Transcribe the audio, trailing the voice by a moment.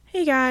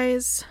Hey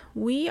guys,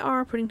 we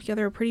are putting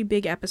together a pretty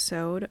big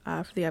episode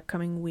for the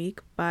upcoming week,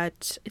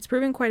 but it's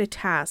proving quite a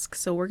task,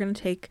 so we're going to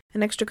take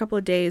an extra couple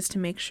of days to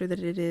make sure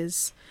that it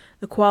is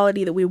the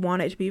quality that we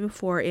want it to be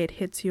before it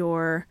hits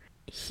your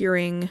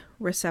hearing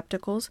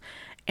receptacles.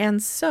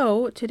 And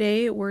so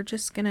today we're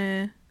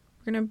gonna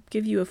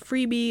give you a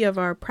freebie of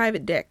our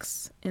private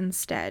dicks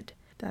instead.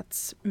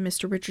 That's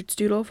Mr. Richard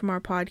Stoodle from our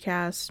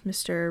podcast,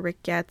 Mr.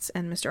 Rick Getz,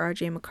 and Mr.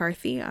 RJ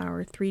McCarthy.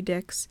 Our three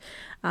dicks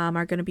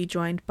are going to be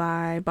joined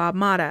by Bob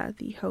Mata,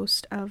 the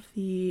host of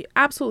the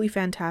absolutely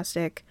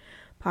fantastic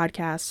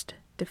podcast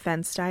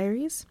Defense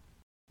Diaries.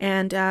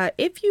 And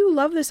if you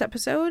love this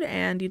episode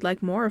and you'd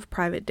like more of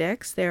Private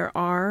Dicks, there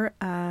are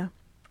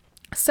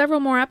several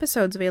more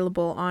episodes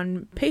available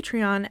on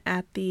Patreon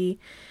at the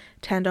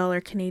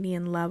 $10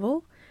 Canadian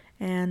level.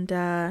 And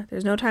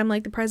there's no time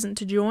like the present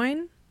to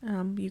join.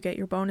 You get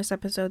your bonus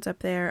episodes up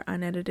there,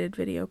 unedited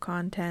video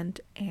content,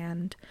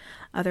 and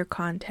other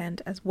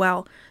content as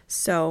well.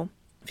 So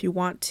if you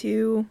want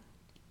to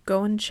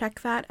go and check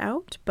that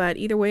out. But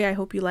either way, I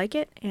hope you like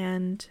it.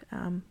 And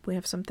we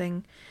have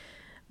something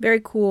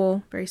very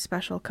cool, very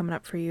special coming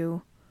up for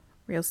you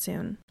real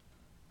soon.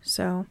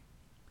 So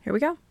here we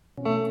go.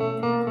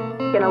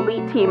 An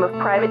elite team of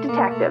private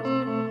detectives.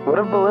 What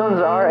if balloons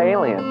are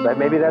aliens?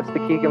 Maybe that's the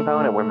key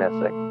component we're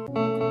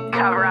missing.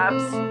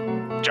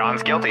 Cover-ups.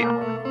 John's guilty.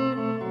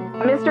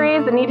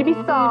 Mysteries that need to be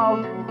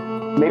solved.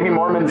 Maybe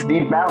Mormons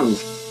need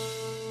mountains.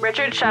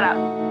 Richard, shut up.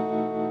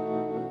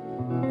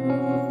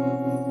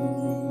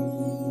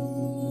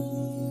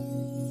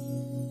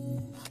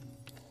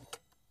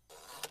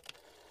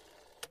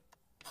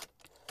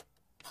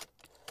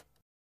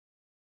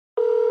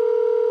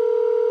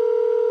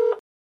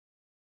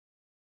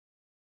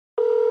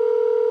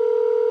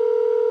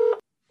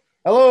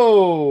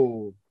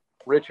 Hello,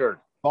 Richard.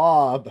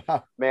 Bob.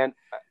 Man,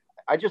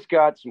 I just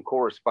got some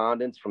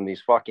correspondence from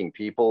these fucking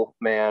people,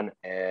 man,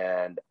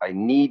 and I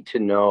need to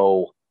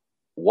know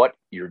what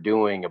you're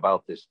doing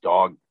about this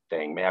dog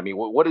thing, man. I mean,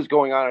 what is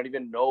going on? I don't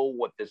even know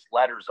what this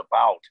letter's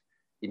about.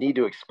 You need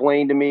to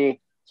explain to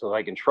me so that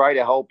I can try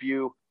to help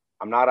you.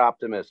 I'm not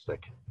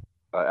optimistic.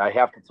 I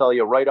have to tell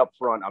you right up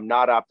front, I'm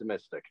not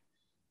optimistic.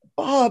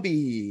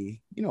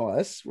 Bobby, you know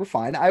us. We're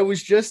fine. I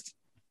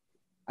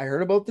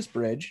heard about this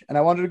bridge and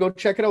I wanted to go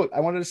check it out. I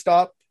wanted to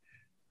stop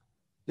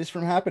this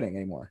from happening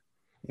anymore.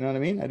 You know what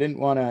I mean? I didn't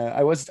want to,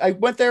 I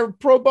went there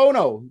pro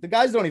bono. The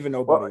guys don't even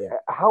know about it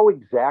yet. How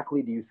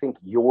exactly do you think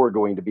you're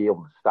going to be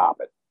able to stop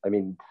it? I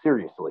mean,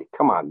 seriously,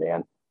 come on,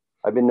 man.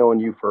 I've been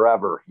knowing you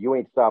forever. You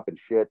ain't stopping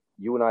shit.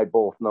 You and I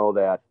both know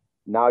that.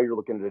 Now you're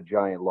looking at a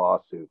giant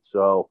lawsuit.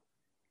 So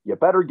you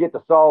better get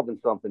to solving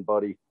something,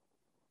 buddy.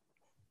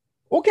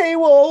 Okay,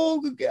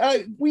 well,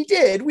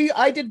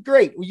 I did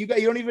great. You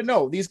don't even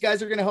know. These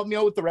guys are going to help me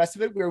out with the rest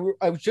of it.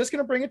 I was just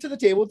going to bring it to the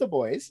table with the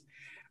boys.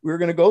 We're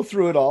going to go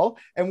through it all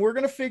and we're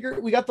going to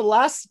we got the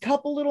last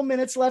couple little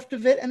minutes left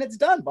of it and it's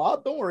done,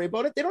 Bob. Don't worry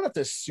about it. They don't have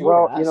to sue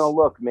us. You know,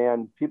 look,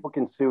 man, people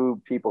can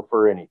sue people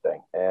for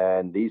anything.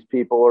 And these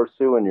people are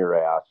suing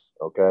your ass.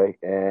 Okay.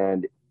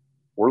 And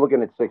we're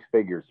looking at six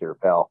figures here,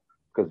 pal,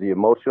 because the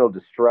emotional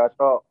distress.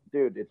 Oh,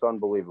 dude, it's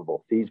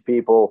unbelievable. These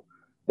people,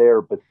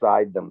 they're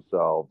beside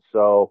themselves.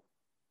 So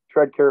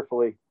tread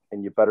carefully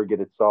and you better get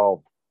it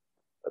solved.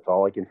 That's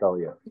all I can tell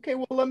you. Okay.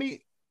 Well,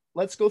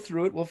 let's go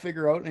through it. We'll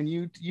figure out. And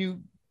we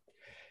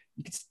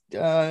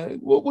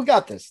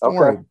got this. Don't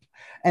worry.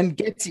 And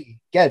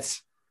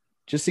Getz,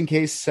 just in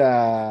case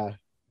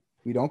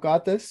we don't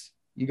got this,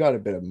 you got a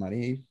bit of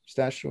money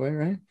stashed away,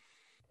 right?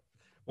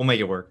 We'll make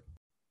it work.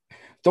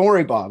 Don't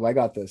worry, Bob. I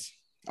got this.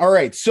 All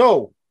right.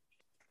 So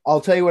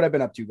I'll tell you what I've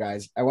been up to,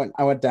 guys. I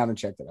went down and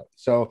checked it out.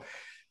 So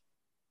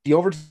the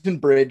Overton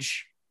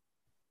Bridge,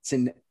 it's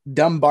in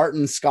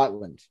Dumbarton,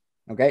 Scotland.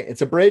 Okay.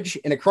 It's a bridge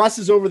and it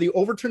crosses over the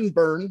Overton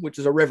Burn, which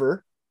is a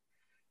river.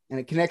 And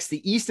it connects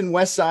the east and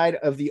west side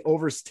of the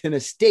Overton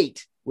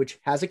Estate, which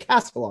has a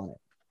castle on it.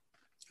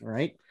 All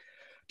right.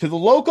 To the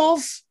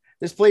locals,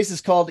 this place is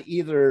called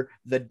either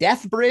the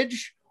Death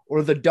Bridge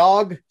or the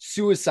Dog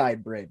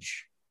Suicide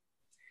Bridge.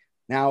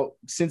 Now,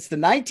 since the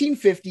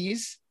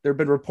 1950s, there have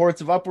been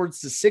reports of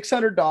upwards to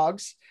 600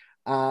 dogs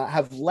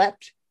have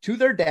leapt to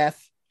their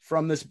death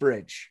from this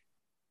bridge.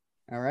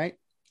 All right.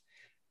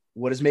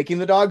 What is making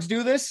the dogs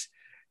do this?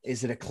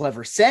 Is it a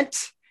clever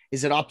scent?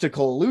 Is it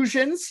optical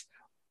illusions?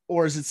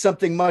 Or is it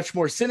something much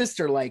more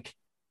sinister like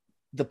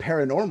the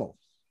paranormal?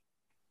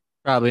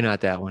 Probably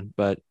not that one,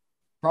 but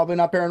probably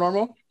not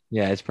paranormal.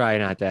 Yeah, it's probably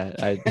not that.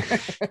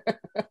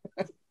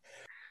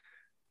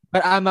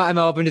 But I'm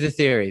open to the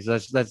theories.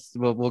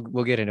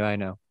 We'll get into it. I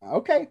know.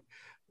 Okay.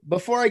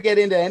 Before I get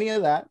into any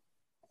of that,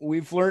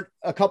 we've learned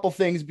a couple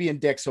things being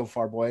dicks so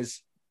far,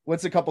 boys.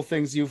 What's a couple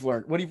things you've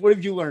learned? What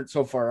have you learned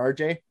so far,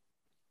 RJ?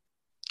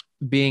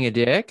 Being a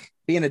dick?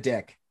 Being a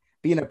dick.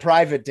 Being a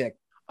private dick.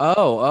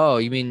 Oh,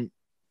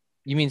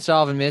 you mean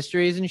solving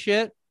mysteries and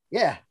shit?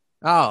 Yeah.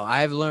 Oh,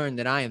 I've learned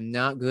that I am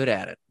not good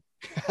at it.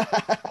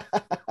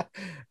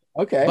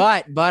 Okay.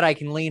 But I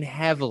can lean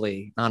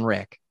heavily on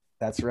Rick.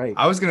 That's right.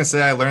 I was going to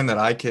say I learned that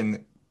I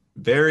can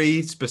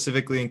very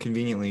specifically and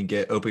conveniently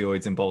get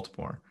opioids in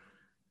Baltimore.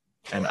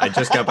 And I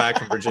just got back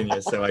from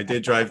Virginia, so I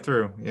did drive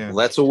through. Yeah. Well,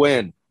 that's a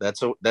win.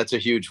 That's a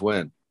huge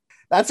win.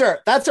 That's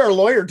our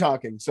lawyer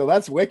talking. So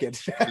that's wicked.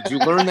 Did you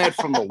learn that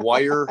from The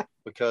Wire?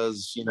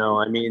 Because,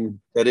 I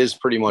mean, that is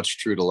pretty much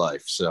true to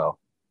life. So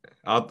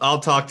I'll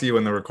talk to you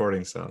when the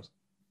recording stops.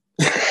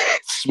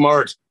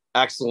 Smart.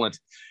 Excellent.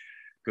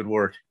 Good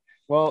work.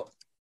 Well,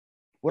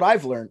 what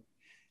I've learned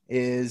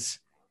is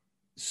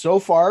so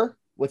far,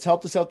 what's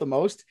helped us out the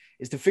most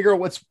is to figure out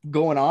what's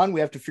going on.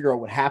 We have to figure out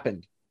what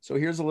happened. So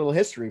here's a little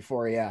history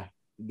for you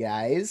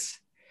guys.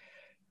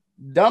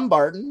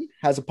 Dumbarton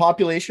has a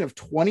population of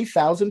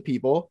 20,000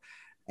 people,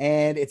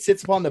 and it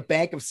sits upon the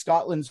bank of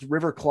Scotland's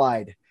River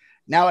Clyde.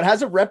 Now, it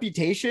has a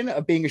reputation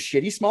of being a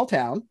shitty small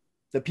town.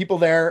 The people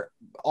there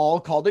all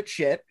called it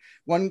shit.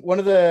 One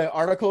of the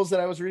articles that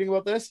I was reading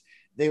about this,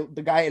 the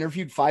guy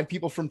interviewed 5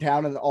 people from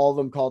town, and all of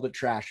them called it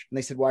trash. And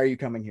they said, "Why are you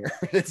coming here?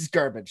 It's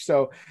garbage."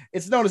 So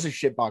it's known as a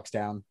shitbox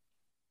town.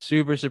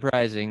 Super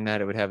surprising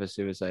that it would have a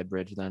suicide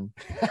bridge then.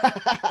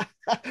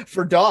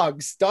 For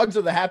dogs are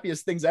the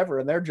happiest things ever,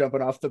 and they're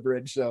jumping off the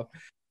bridge. So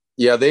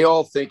yeah, they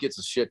all think it's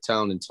a shit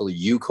town until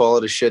you call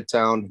it a shit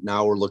town.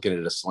 Now we're looking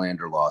at a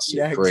slander lawsuit.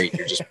 Yeah, great.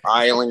 You're just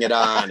piling it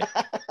on.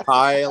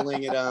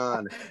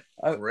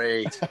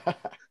 Great.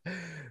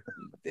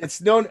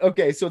 It's known.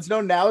 Okay, so it's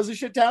known now as a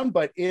shit town,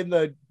 but in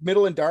the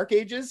Middle and Dark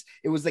Ages,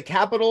 it was the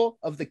capital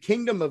of the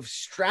kingdom of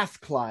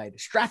Strathclyde,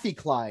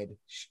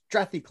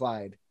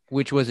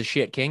 which was a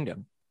shit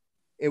kingdom.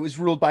 It was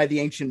ruled by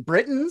the ancient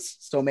Britons.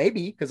 So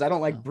maybe, because I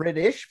don't like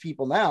British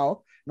people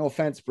now. No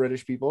offense,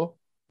 British people.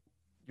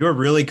 You're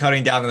really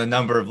cutting down on the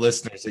number of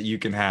listeners that you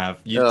can have.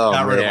 You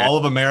got rid of all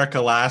of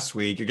America last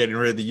week. You're getting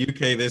rid of the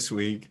UK this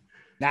week.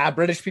 Nah,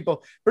 British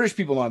people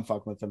know I'm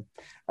fucking with them.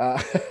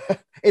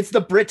 It's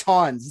the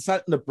Britons. It's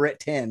not the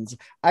Britons.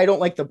 I don't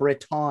like the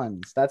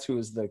Britons. That's who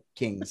is the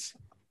kings.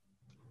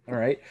 All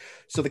right.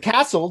 So the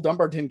castle,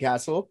 Dumbarton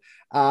Castle,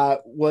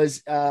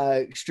 was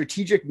a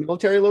strategic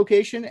military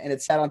location, and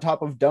it sat on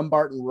top of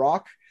Dumbarton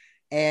Rock.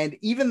 And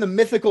even the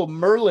mythical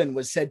Merlin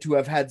was said to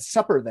have had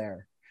supper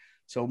there.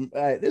 So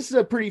this is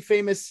a pretty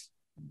famous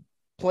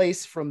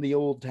place from the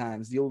old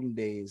times, the olden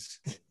days.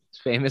 It's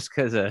famous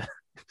because a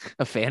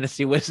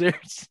fantasy wizard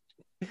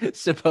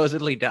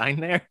supposedly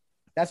dined there.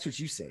 That's what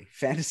you say.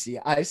 Fantasy.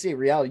 I say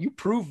reality. You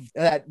prove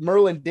that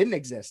Merlin didn't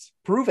exist.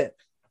 Prove it.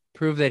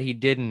 Prove that he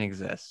didn't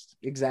exist.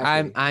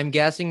 Exactly. I'm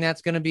guessing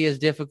that's going to be as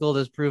difficult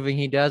as proving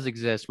he does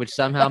exist, which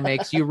somehow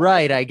makes you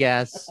right, I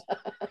guess.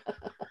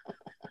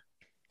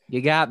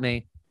 You got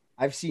me.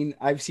 I've seen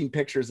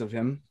pictures of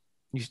him.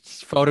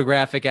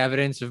 Photographic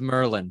evidence of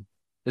Merlin.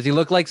 Does he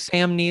look like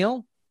Sam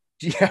Neill?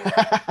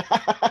 Yeah.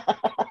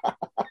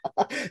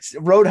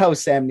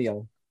 Roadhouse Sam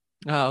Neill.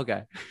 Oh,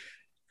 okay.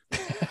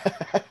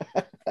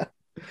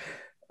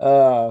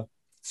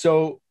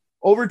 So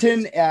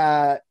Overton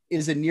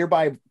is a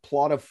nearby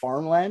plot of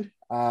farmland.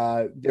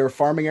 There are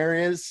farming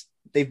areas.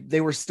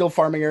 They were still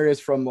farming areas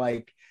from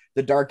like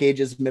the Dark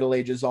Ages, Middle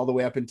Ages, all the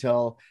way up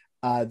until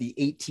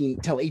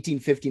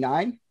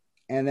 1859,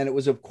 and then it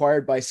was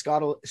acquired by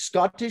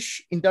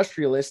Scottish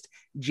industrialist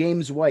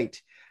James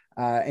White,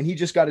 and he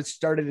just got it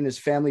started in his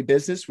family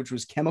business, which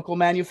was chemical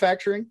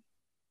manufacturing.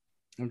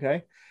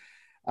 Okay,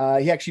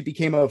 he actually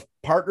became a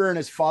partner in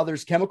his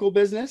father's chemical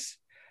business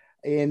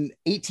in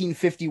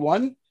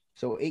 1851,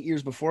 so 8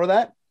 years before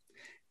that.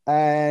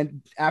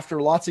 And after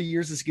lots of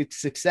years of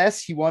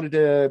success, he wanted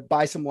to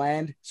buy some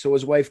land so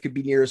his wife could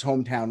be near his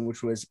hometown,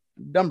 which was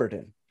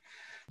Dumbarton.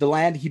 The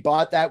land, he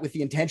bought that with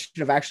the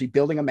intention of actually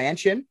building a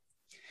mansion.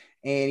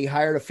 And he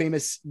hired a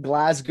famous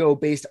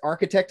Glasgow-based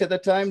architect at the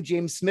time,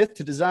 James Smith,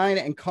 to design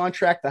and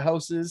contract the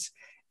houses.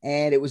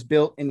 And it was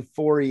built in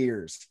 4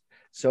 years.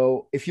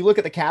 So if you look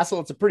at the castle,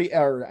 it's a pretty,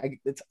 I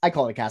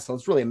call it a castle.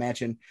 It's really a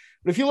mansion.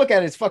 But if you look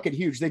at it, it's fucking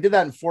huge. They did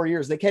that in 4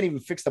 years. They can't even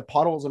fix the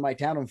potholes in my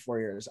town in 4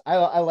 years.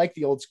 I like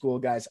the old school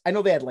guys. I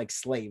know they had like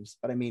slaves,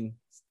 but I mean,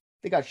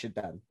 they got shit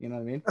done. You know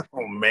what I mean?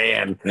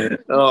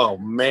 Oh,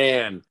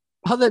 man.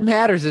 All that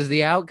matters is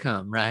the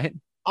outcome, right?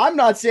 I'm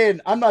not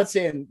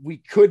saying we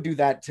could do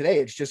that today.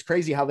 It's just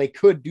crazy how they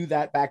could do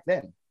that back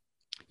then.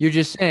 You're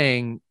just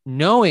saying,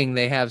 knowing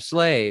they have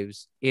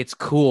slaves, it's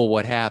cool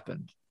what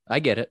happened. I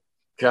get it.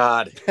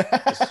 God,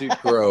 the suit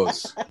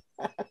grows.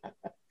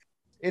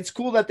 It's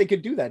cool that they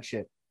could do that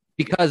shit.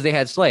 Because they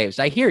had slaves.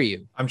 I hear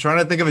you. I'm trying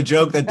to think of a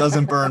joke that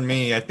doesn't burn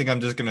me. I think I'm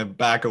just gonna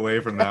back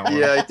away from that one.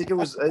 Yeah, I think it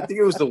was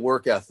the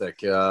work ethic.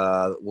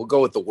 We'll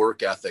go with the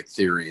work ethic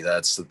theory.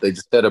 That's they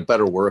just had a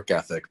better work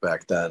ethic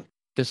back then.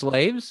 The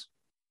slaves?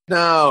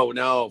 No,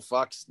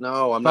 fucks.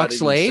 No, I'm not even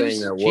slaves?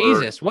 saying that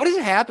word. Jesus, what is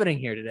happening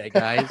here today,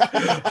 guys?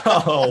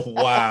 Oh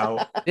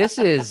wow. This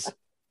is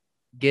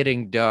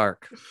getting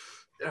dark.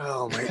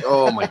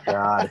 Oh my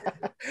God.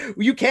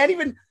 You can't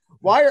even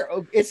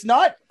it's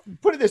not,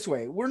 put it this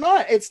way,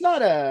 it's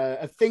not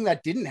a thing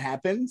that didn't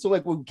happen. So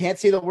like we can't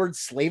say the word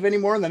slave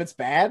anymore and then it's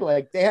bad.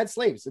 Like they had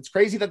slaves. It's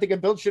crazy that they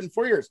could build shit in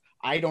 4 years.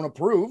 I don't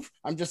approve.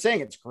 I'm just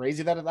saying it's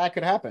crazy that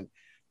could happen.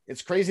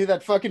 It's crazy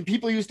that fucking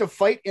people used to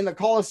fight in the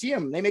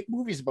Coliseum. They make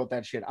movies about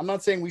that shit. I'm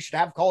not saying we should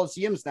have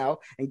Coliseums now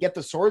and get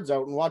the swords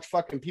out and watch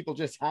fucking people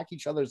just hack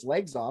each other's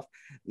legs off.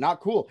 Not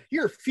cool.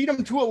 Here, feed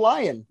them to a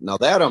lion. Now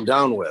that I'm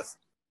down with.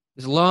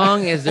 As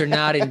long as they're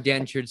not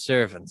indentured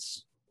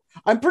servants.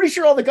 I'm pretty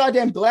sure all the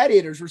goddamn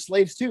gladiators were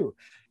slaves too.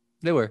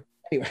 They were.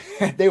 Anyway,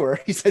 they were.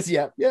 He says,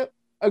 yeah,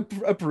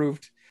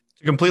 approved.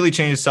 To completely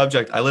change the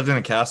subject, I lived in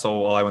a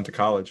castle while I went to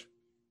college.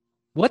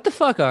 What the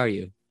fuck are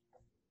you?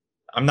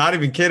 I'm not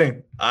even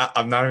kidding.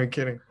 I'm not even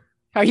kidding.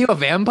 Are you a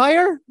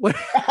vampire? What?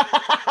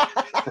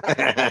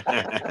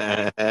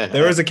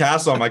 There was a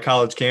castle on my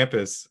college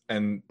campus,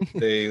 and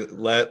they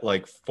let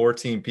like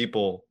 14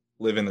 people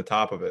live in the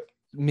top of it.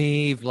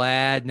 Me,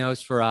 Vlad,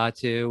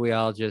 Nosferatu, we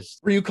all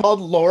just... Were you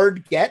called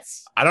Lord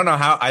Getz? I don't know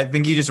how. I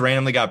think you just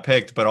randomly got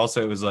picked, but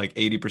also it was like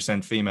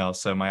 80% female,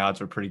 so my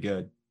odds were pretty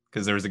good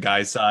because there was a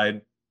guy's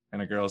side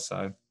and a girl's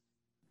side.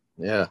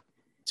 Yeah.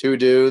 2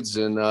 dudes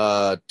and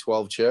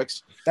 12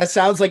 chicks. That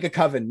sounds like a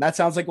coven. That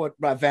sounds like what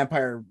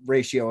vampire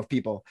ratio of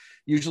people.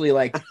 Usually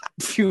like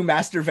 2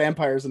 master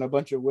vampires and a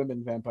bunch of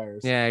women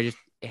vampires. Yeah, just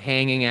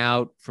hanging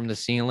out from the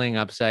ceiling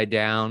upside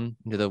down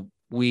into the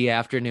wee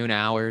afternoon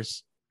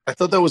hours. I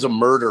thought that was a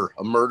murder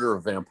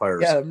of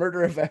vampires. Yeah, a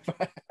murder of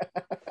vampires.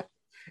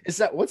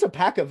 What's a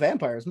pack of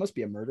vampires? Must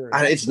be a murder.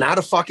 It's not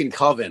a fucking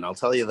coven, I'll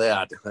tell you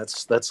that.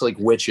 That's like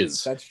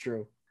witches. That's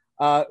true.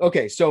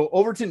 Okay, so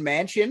Overton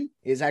Mansion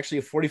is actually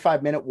a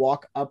 45-minute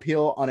walk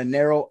uphill on a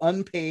narrow,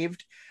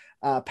 unpaved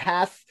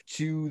path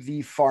to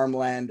the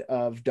farmland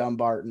of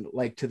Dumbarton,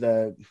 like to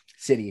the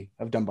city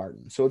of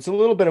Dumbarton. So it's a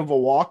little bit of a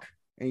walk,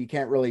 and you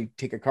can't really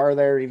take a car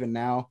there even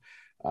now.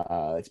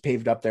 It's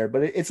paved up there,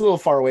 but it's a little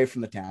far away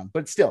from the town,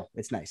 but still,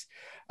 it's nice.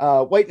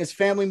 White and his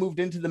family moved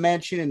into the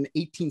mansion in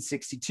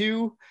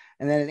 1862,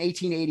 and then in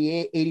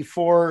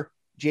 1884,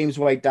 James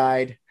White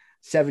died.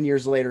 7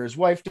 years later, his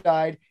wife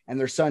died, and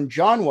their son,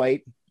 John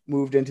White,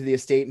 moved into the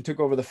estate and took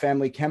over the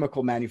family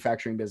chemical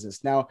manufacturing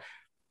business. Now,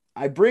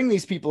 I bring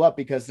these people up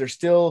because this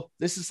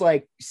is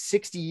like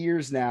 60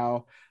 years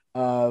now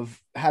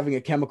of having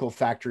a chemical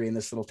factory in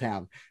this little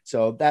town.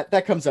 So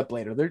that comes up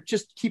later.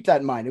 Just keep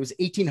that in mind. It was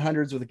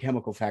 1800s with a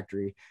chemical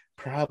factory.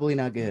 Probably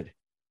not good.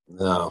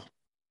 No.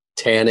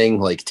 Tanning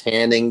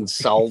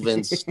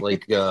solvents,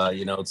 like,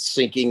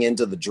 sinking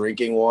into the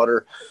drinking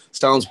water.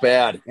 Sounds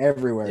bad.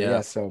 Everywhere.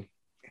 Yeah. So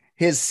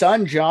his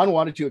son, John,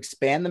 wanted to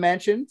expand the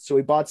mansion. So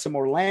he bought some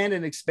more land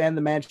and expand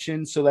the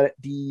mansion so that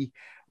the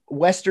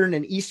western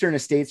and eastern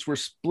estates were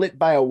split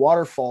by a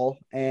waterfall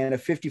and a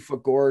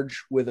 50-foot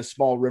gorge with a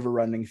small river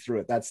running through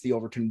it. That's the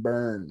Overton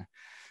Burn.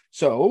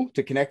 So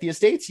to connect the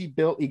estates, he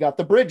got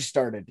the bridge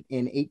started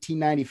in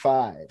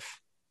 1895.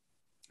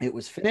 It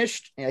was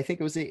finished. I think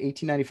it was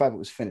 1895 it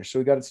was finished. So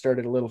we got it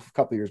started a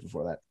couple years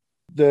before that.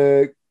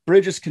 The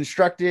bridge is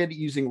constructed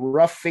using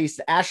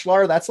rough-faced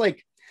ashlar. That's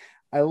like,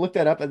 I looked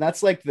that up, and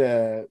that's like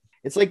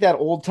it's like that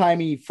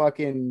old-timey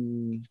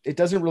fucking, it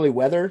doesn't really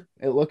weather.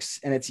 It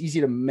looks, and it's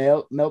easy to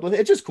melt with it.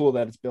 It's just cool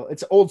that it's built.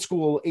 It's old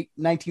school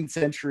 19th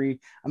century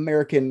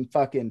American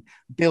fucking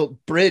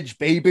built bridge,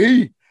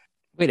 baby.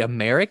 Wait,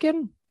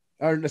 American?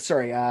 Or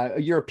sorry, a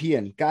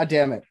European. God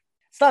damn it.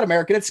 It's not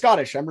American. It's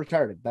Scottish. I'm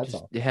retarded. That's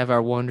all. You have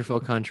our wonderful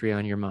country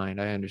on your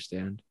mind. I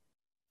understand.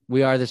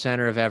 We are the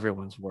center of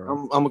everyone's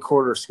world. I'm a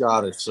quarter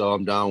Scottish, so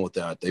I'm down with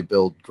that. They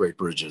build great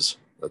bridges.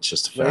 That's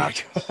just a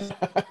fact.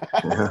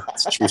 Yeah,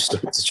 it's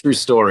a true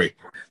story.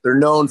 They're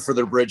known for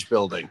their bridge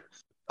building.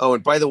 Oh,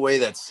 and by the way,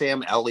 that's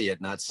Sam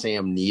Elliott, not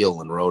Sam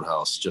Neill in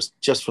Roadhouse,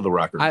 just for the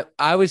record.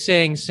 I was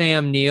saying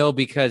Sam Neill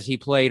because he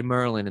played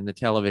Merlin in the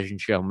television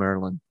show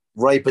Merlin.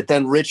 Right, but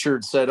then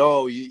Richard said,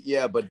 "Oh,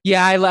 yeah, but..."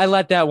 Yeah, I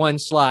let that one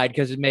slide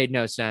because it made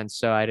no sense,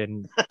 so I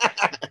didn't.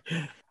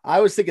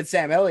 I was thinking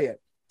Sam Elliott.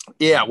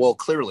 Yeah, well,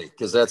 clearly,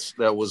 because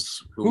that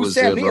was who's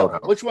Sam Neill?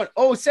 Which one?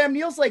 Oh, Sam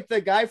Neill's like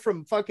the guy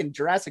from fucking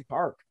Jurassic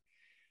Park.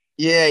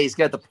 Yeah, he's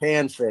got the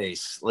pan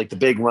face, like the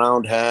big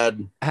round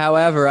head.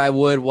 However, I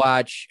would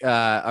watch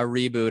a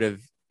reboot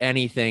of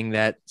anything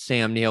that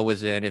Sam Neill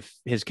was in if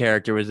his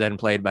character was then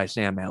played by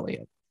Sam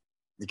Elliott.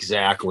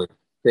 Exactly.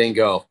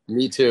 Bingo.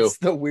 Me too. It's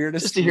the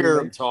weirdest. Just to hear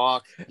him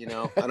talk, I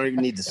don't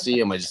even need to see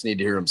him. I just need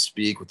to hear him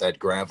speak with that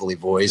gravelly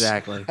voice.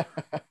 Exactly.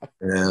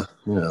 Yeah,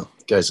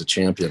 guy's a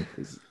champion.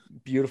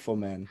 Beautiful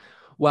man.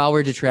 While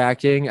we're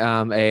detracting,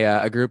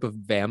 a group of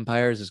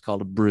vampires is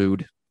called a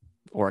brood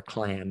or a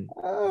clan.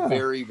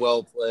 Very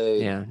well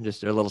played. Yeah,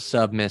 just a little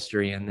sub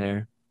mystery in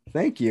there.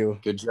 Thank you.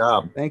 Good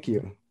job. Thank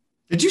you.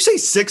 Did you say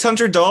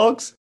 600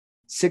 dogs?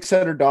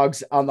 600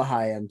 dogs on the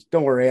high end.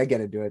 Don't worry, I get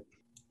to do it.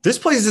 This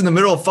place is in the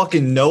middle of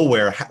fucking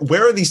nowhere.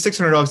 Where are these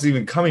 600 dogs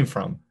even coming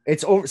from?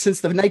 It's over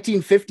since the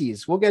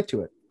 1950s. We'll get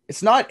to it.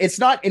 It's not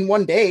in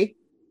one day.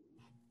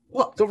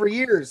 What? It's over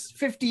years,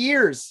 50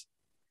 years.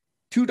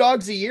 2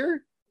 dogs a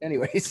year.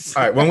 Anyways.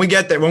 All right. When we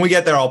get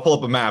there, I'll pull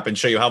up a map and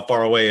show you how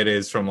far away it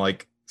is from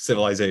like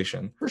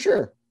civilization. For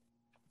sure.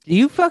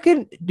 Who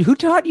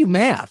taught you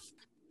math?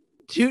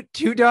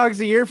 Two dogs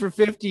a year for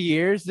 50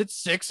 years. That's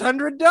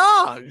 600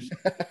 dogs.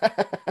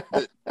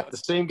 The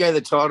same guy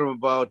that taught him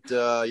about,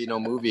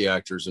 movie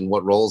actors and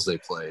what roles they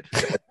played.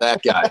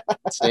 That guy.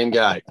 Same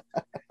guy.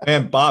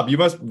 Man, Bob, you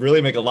must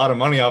really make a lot of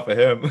money off of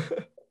him.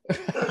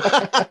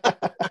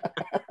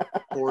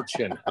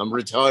 Fortune. I'm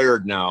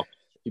retired now.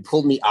 He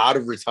pulled me out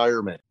of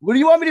retirement. What do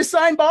you want me to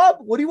sign, Bob?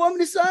 What do you want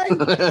me to sign?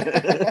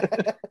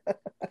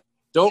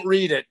 Don't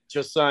read it.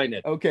 Just sign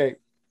it. Okay.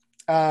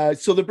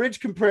 So the bridge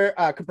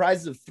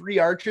comprises of 3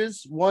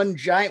 arches, one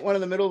giant one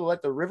in the middle to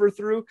let the river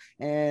through,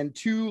 and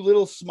 2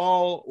 little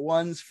small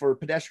ones for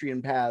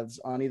pedestrian paths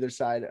on either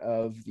side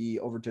of the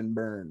Overton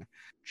Burn,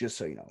 just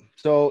so you know.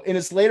 So in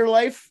his later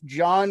life,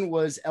 John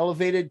was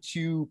elevated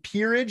to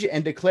peerage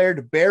and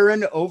declared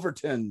Baron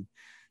Overton.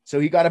 So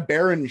he got a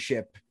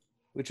baronship,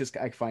 which is,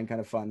 I find,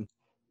 kind of fun.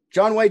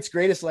 John White's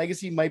greatest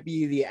legacy might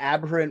be the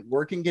aberrant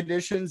working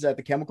conditions at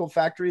the chemical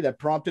factory that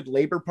prompted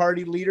Labor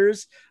Party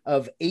leaders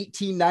of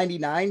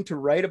 1899 to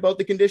write about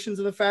the conditions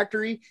of the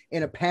factory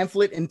in a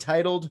pamphlet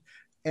entitled,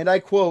 and I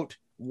quote,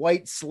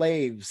 "White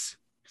Slaves."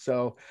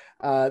 So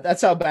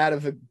that's how bad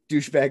of a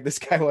douchebag this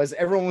guy was.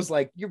 Everyone was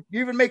like, you're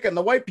even making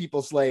the white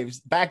people slaves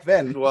back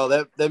then. Well,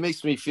 that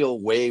makes me feel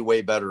way,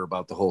 way better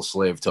about the whole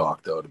slave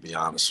talk, though, to be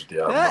honest with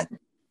you.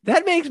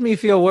 That makes me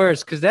feel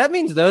worse because that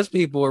means those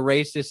people were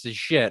racist as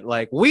shit.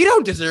 Like, we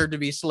don't deserve to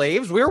be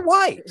slaves. We're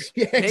white.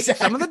 Yeah, exactly. Make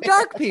some of the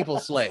dark people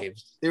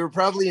slaves. They were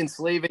probably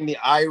enslaving the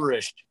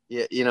Irish.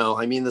 Yeah,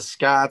 the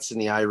Scots and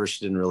the Irish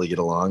didn't really get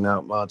along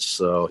that much.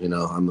 So,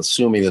 I'm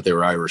assuming that they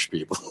were Irish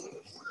people,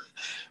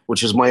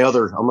 which is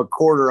I'm a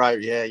quarter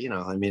Irish. Yeah,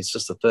 it's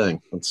just a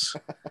thing.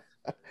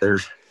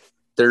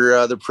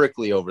 They're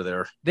prickly over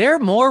there. They're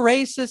more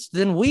racist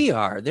than we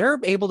are. They're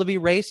able to be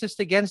racist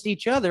against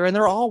each other, and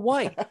they're all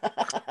white.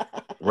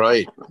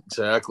 Right,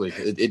 exactly.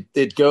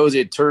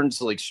 It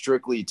turns like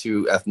strictly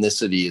to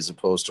ethnicity as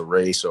opposed to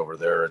race over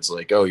there. It's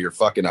like, oh, you're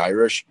fucking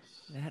Irish.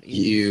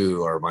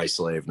 You are my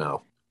slave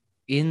now.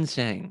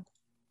 Insane.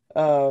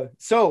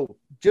 So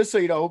just so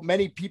you know,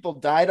 many people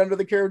died under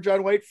the care of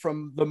John White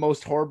from the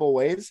most horrible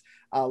ways.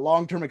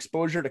 Long-term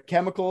exposure to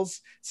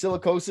chemicals,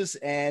 silicosis,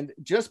 and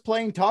just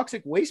plain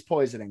toxic waste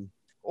poisoning.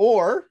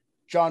 Or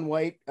John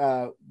White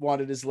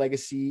wanted his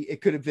legacy.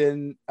 It could have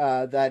been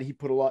that he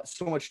put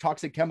so much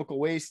toxic chemical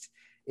waste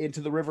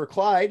into the River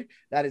Clyde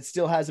that it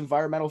still has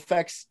environmental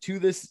effects to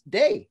this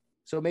day.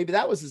 So maybe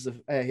that was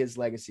his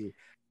legacy.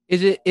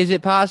 Is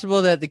it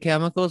possible that the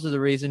chemicals are the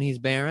reason he's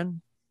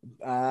barren?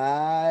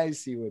 I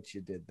see what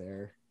you did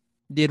there.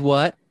 Did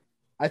what?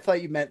 I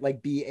thought you meant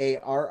like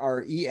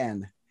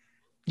Barren.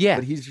 Yeah.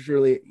 But he's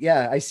really,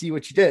 I see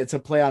what you did. It's a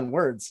play on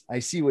words. I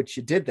see what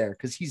you did there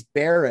because he's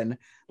Baron,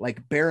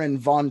 like Baron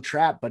Von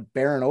Trapp, but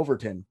Baron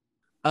Overton.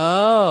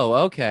 Oh,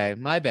 okay.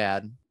 My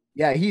bad.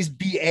 Yeah, he's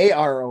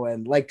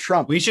Baron, like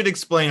Trump. We should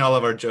explain all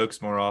of our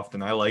jokes more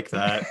often. I like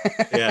that.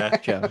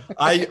 Yeah.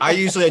 I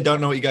usually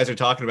don't know what you guys are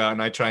talking about,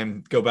 and I try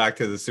and go back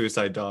to the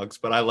Suicide Dogs,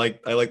 but I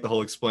like the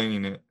whole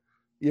explaining it.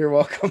 You're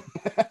welcome.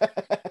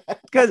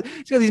 Because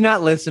he's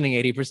not listening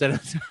 80%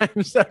 of the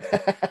time. So.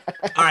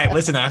 All right,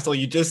 listen, asshole.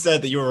 You just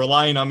said that you were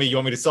relying on me. You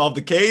want me to solve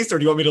the case, or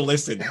do you want me to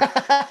listen?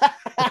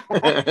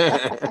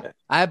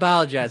 I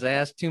apologize. I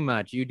asked too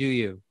much. You do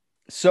you.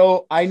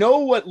 So I know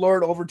what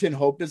Lord Overton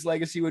hoped his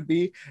legacy would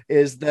be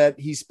is that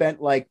he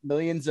spent like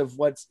millions of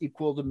what's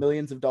equal to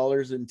millions of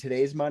dollars in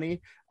today's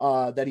money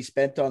that he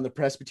spent on the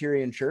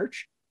Presbyterian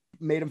Church.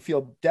 Made him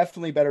feel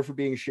definitely better for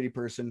being a shitty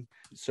person.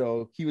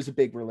 So he was a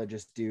big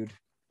religious dude.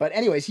 But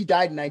anyways, he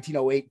died in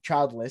 1908,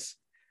 childless.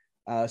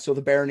 So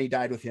the barony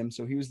died with him.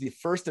 So he was the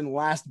first and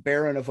last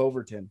Baron of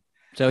Overton.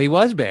 So he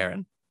was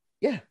Baron.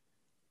 Yeah.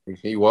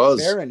 He was.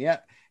 Baron, yeah.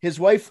 His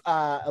wife,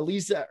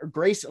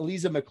 Grace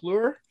Eliza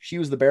McClure, she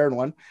was the Baron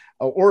one,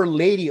 or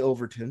Lady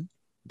Overton,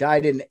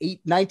 died in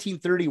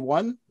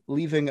 1931,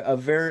 living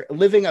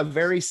a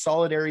very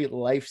solitary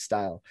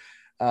lifestyle.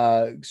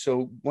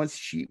 So once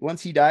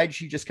he died,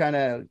 she just kind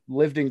of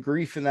lived in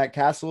grief in that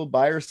castle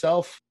by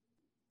herself.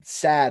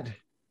 Sad,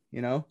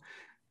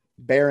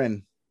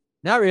 barren.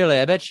 Not really.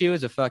 I bet she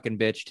was a fucking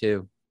bitch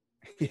too.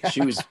 Yeah.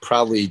 She was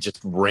probably just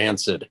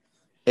rancid.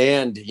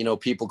 And,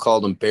 people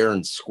called him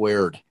Baron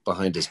Squared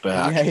behind his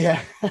back.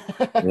 Yeah.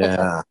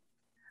 Yeah.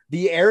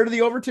 The heir to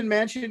the Overton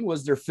mansion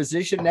was their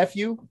physician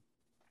nephew,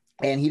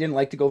 and he didn't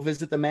like to go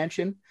visit the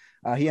mansion.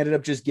 He ended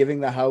up just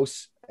giving the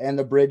house and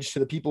the bridge to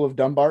the people of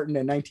Dumbarton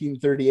in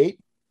 1938.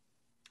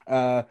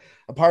 A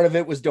part of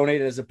it was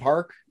donated as a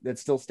park that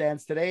still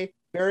stands today,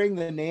 bearing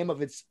the name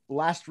of its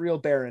last real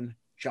baron,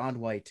 John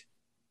White.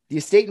 The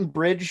estate and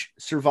bridge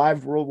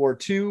survived World War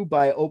II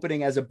by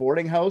opening as a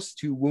boarding house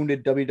to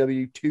wounded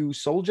WW2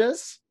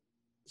 soldiers.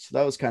 So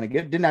that was kind of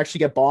good. Didn't actually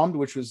get bombed,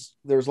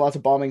 there was lots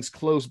of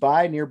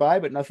bombings nearby,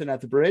 but nothing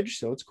at the bridge.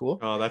 So it's cool.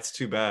 Oh, that's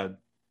too bad.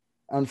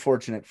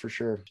 Unfortunate for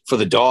sure. For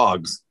the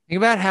dogs. Think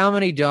about how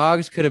many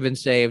dogs could have been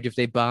saved if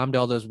they bombed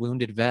all those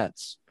wounded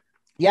vets.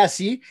 Yeah,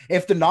 see,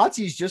 if the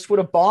Nazis just would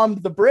have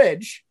bombed the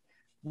bridge,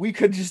 we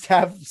could just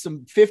have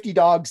some 50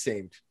 dogs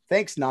saved.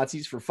 Thanks,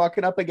 Nazis, for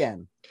fucking up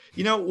again.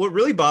 What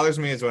really bothers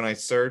me is when I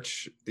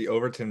search the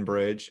Overton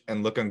Bridge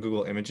and look on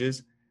Google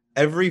Images,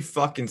 every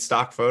fucking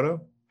stock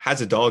photo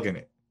has a dog in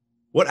it.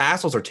 What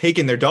assholes are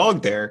taking their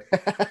dog there?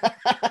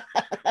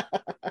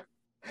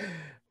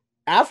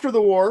 After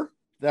the war,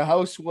 the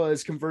house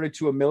was converted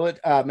to a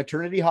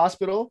maternity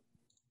hospital,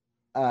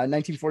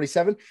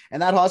 1947,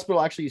 and that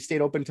hospital actually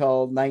stayed open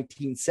until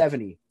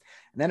 1970.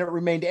 And then it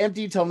remained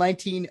empty until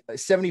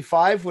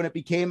 1975 when it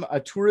became a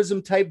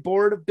tourism type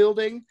board of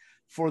building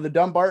for the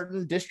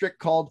Dumbarton district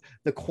called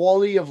the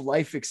Quality of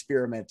Life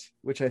Experiment,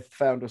 which I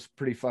found was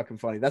pretty fucking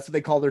funny. That's what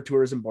they call their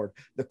tourism board,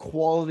 the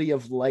Quality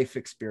of Life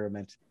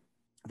Experiment.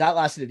 That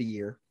lasted a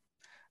year.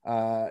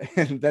 And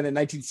then in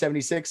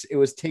 1976, it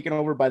was taken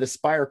over by the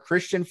Spire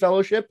Christian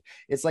Fellowship.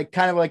 It's like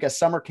kind of like a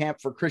summer camp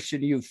for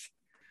Christian youth.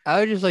 I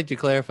would just like to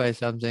clarify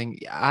something.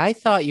 I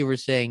thought you were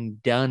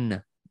saying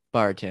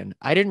Dunbarton.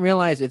 I didn't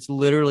realize it's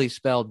literally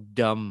spelled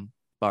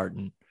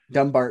Dumbarton.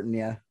 Dumbarton,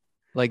 yeah.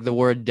 Like the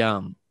word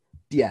dumb.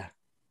 Yeah.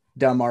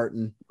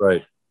 Dumbarton.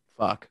 Right.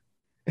 Fuck.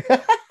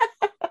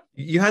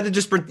 You had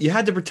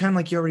to pretend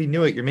like you already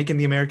knew it. You're making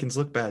the Americans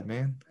look bad,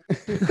 man.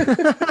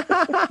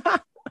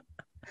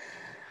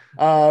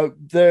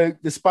 The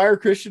Spire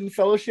Christian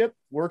Fellowship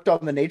worked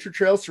on the nature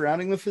trail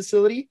surrounding the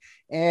facility,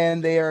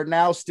 and they are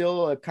now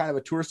still a kind of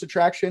a tourist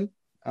attraction,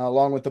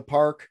 along with the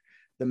park,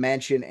 the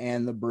mansion,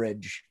 and the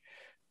bridge.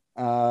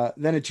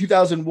 Then in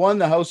 2001,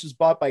 the house was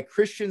bought by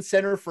Christian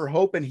Center for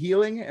Hope and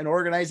Healing, an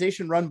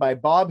organization run by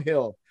Bob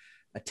Hill,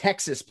 a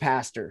Texas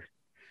pastor.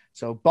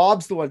 So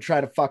Bob's the one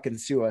trying to fucking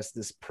sue us,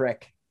 this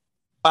prick.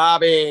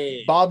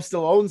 Bobby. Bob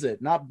still owns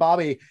it, not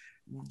Bobby.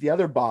 The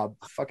other Bob,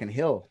 fucking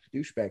Hill,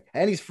 douchebag.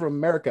 And he's from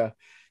America,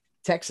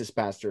 Texas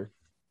pastor.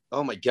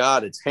 Oh my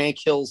God, it's Hank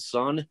Hill's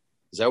son.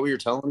 Is that what you're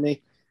telling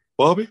me?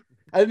 Bobby?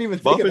 I didn't even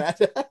think of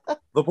that.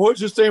 The boys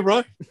just ain't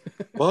right.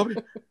 Bobby?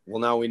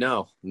 Well, now we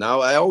know.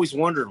 Now, I always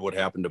wondered what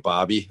happened to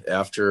Bobby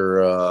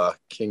after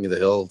King of the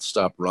Hill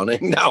stopped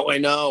running. Now I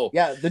know.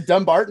 Yeah, the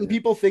Dumbarton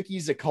people think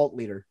he's a cult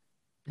leader,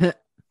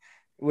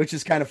 which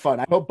is kind of fun.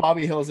 I hope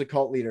Bobby Hill is a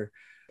cult leader.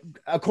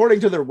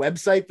 According to their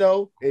website,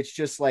 though, it's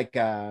just like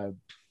a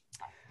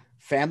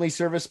family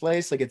service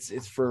place. Like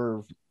it's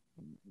for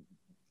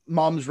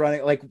moms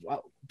running, like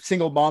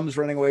single moms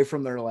running away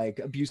from their like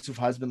abusive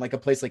husband, like a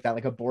place like that,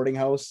 like a boarding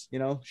house, you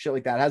know, shit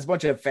like that. It has a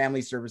bunch of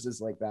family services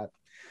like that.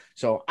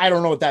 So I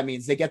don't know what that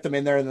means. They get them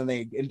in there and then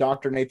they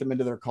indoctrinate them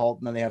into their cult,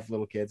 and then they have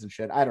little kids and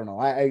shit. I don't know.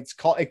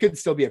 It could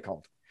still be a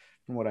cult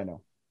from what I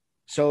know.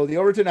 So the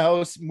Overton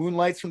House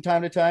moonlights from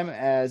time to time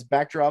as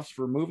backdrops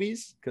for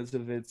movies because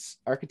of its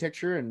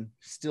architecture and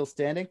still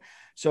standing.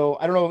 So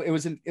I don't know.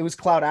 It was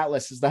Cloud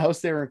Atlas. Is the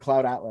house there in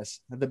Cloud Atlas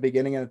at the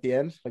beginning and at the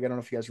end? Like, I don't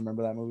know if you guys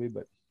remember that movie,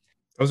 but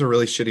That was a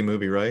really shitty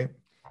movie, right?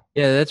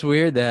 Yeah, that's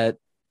weird.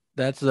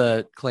 That's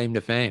the claim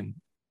to fame.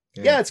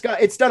 yeah,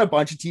 it's done a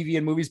bunch of TV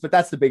and movies, but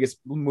that's the biggest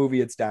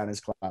movie it's done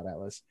is Cloud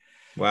Atlas.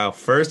 Wow.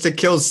 First it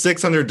kills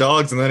 600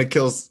 dogs and then it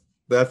kills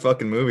that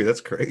fucking movie.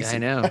 That's crazy. Yeah, I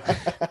know.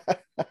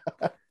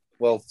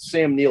 Well,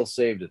 Sam Neill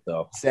saved it,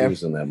 though. Sam. He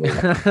was in that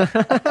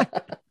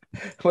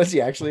movie. Was he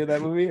actually in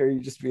that movie, or are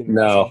you just being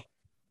No.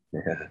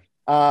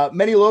 Yeah.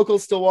 Many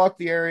locals still walk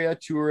the area,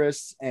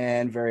 tourists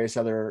and various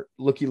other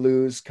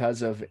looky-loos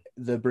because of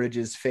the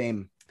bridge's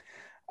fame.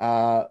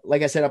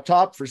 Like I said up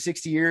top, for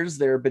 60 years,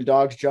 there have been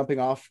dogs jumping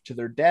off to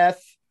their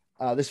death.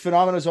 This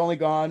phenomenon has only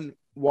gone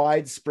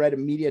widespread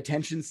media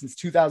attention since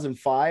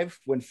 2005,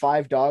 when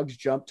 5 dogs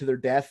jumped to their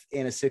death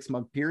in a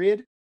 6-month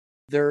period.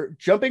 They're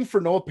jumping for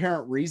no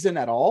apparent reason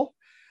at all.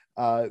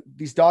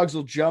 These dogs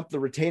will jump the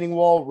retaining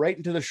wall right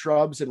into the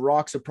shrubs and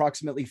rocks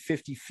approximately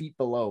 50 feet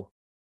below.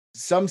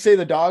 Some say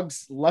the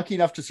dogs, lucky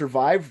enough to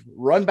survive,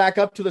 run back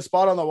up to the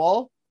spot on the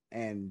wall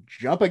and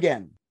jump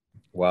again.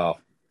 Wow.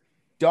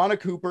 Donna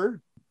Cooper,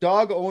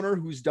 dog owner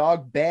whose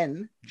dog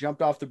Ben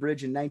jumped off the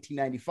bridge in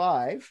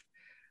 1995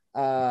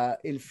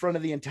 in front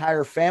of the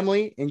entire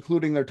family,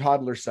 including their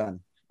toddler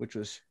son, which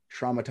was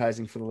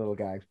traumatizing for the little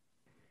guy.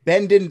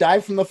 Ben didn't die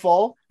from the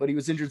fall, but he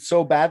was injured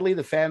so badly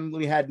the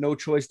family had no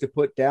choice to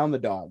put down the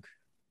dog.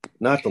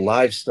 Not the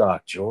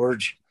livestock,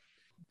 George.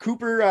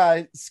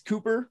 Cooper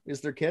is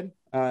their kid,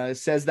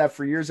 says that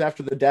for years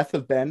after the death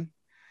of Ben,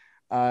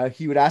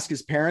 he would ask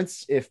his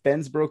parents if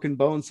Ben's broken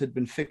bones had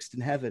been fixed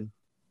in heaven.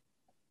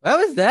 How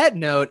was that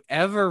note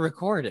ever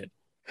recorded?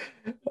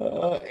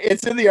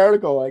 It's in the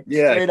article, like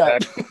straight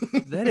up.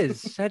 That is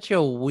such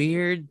a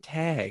weird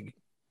tag.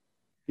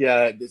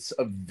 Yeah, it's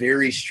a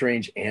very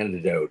strange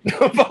anecdote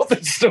about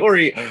the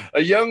story.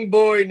 A young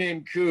boy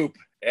named Coop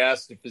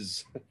asked if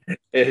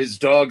his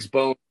dog's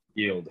bone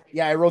healed.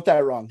 Yeah, I wrote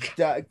that wrong.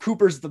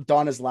 Cooper's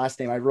Donna's last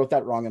name. I wrote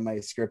that wrong in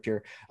my script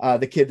here.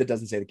 The kid that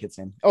doesn't say the kid's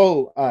name.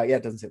 Oh, yeah,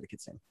 it doesn't say the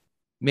kid's name.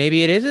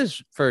 Maybe it is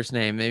his first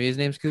name. Maybe his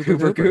name's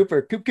Cooper.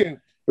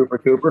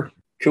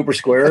 Cooper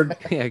squared.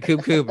 Yeah,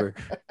 Cooper.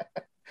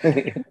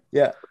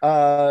 Yeah.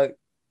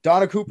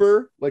 Donna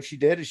Cooper, what she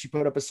did is she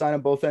put up a sign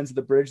on both ends of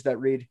the bridge that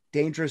read,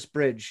 "Dangerous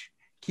bridge.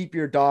 Keep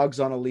your dogs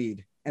on a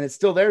lead." And it's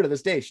still there to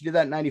this day. She did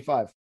that in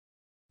 95.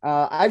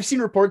 I've seen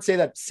reports say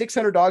that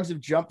 600 dogs have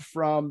jumped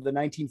from the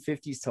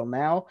 1950s till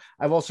now.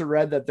 I've also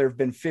read that there have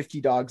been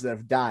 50 dogs that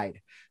have died.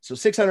 So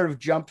 600 have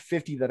jumped,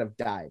 50 that have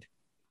died.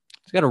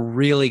 It's got a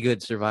really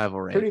good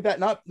survival rate. Pretty bad.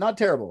 Not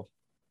terrible.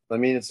 I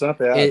mean, it's not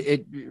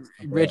bad.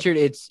 Richard,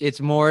 it's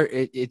more.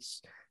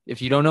 It's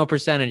if you don't know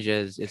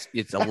percentages,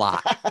 it's a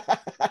lot.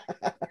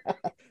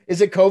 Is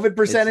it COVID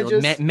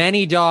percentages?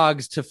 Many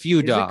dogs to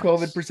few dogs. Is it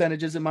COVID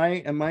percentages? Am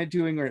I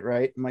doing it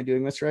right? Am I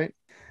doing this right?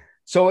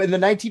 So in the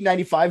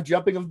 1995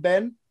 jumping of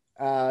Ben,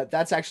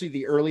 that's actually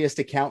the earliest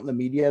account in the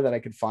media that I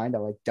could find. I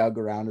like dug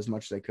around as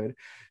much as I could.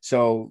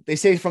 So they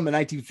say from the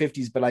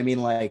 1950s, but I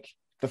mean, like,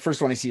 the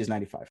first one I see is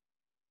 95.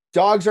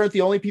 Dogs aren't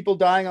the only people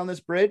dying on this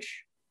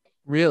bridge.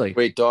 Really?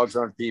 Wait, dogs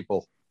aren't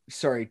people.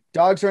 Sorry,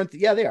 dogs aren't.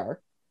 Yeah, they are.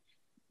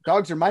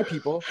 Dogs are my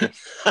people.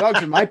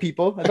 Dogs are my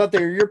people. I thought they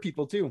were your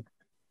people too.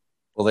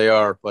 Well, they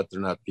are, but they're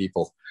not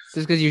people.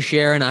 Just because you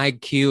share an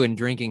IQ and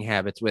drinking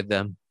habits with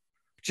them.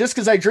 Just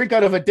because I drink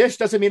out of a dish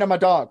doesn't mean I'm a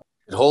dog.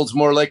 It holds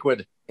more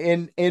liquid.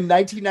 In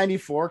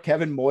 1994,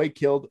 Kevin Moy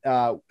killed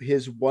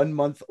his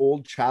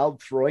 1-month-old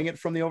child throwing it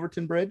from the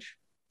Overton Bridge.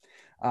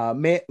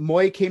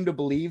 Moy came to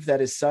believe that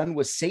his son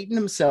was Satan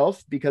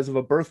himself because of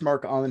a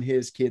birthmark on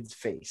his kid's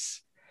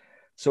face.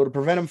 So to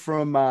prevent him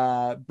from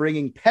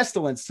bringing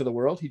pestilence to the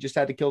world, he just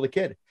had to kill the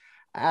kid.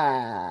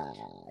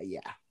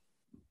 Yeah.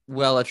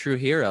 Well, a true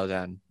hero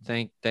then.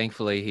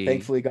 Thankfully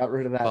he got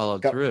rid of that.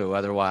 Followed through.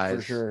 Otherwise,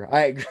 for sure,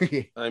 I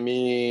agree. I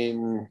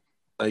mean,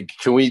 like,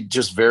 can we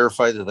just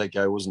verify that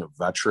guy wasn't a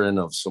veteran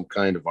of some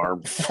kind of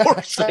armed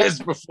forces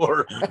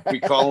before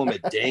we call him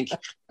a dink?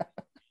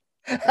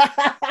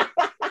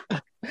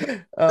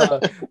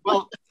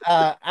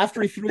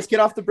 After he threw his kid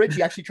off the bridge,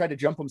 he actually tried to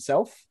jump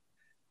himself.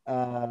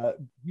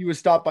 He was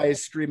stopped by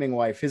his screaming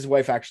wife. His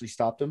wife actually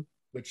stopped him,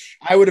 which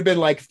I would have been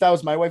like, if that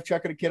was my wife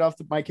chucking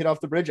my kid off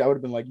the bridge, I would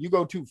have been like, you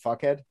go too,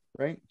 fuckhead,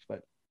 right?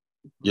 But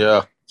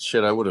yeah,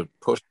 shit, I would have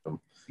pushed him.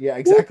 Yeah,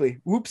 exactly.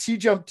 Whoops, he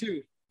jumped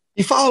too.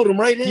 He followed him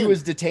right in. He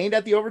was detained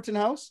at the Overton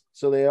house,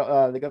 so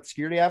they got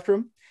security after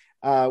him.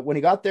 When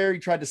he got there, he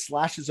tried to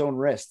slash his own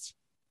wrists.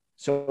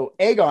 So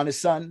Aegon, his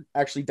son,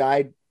 actually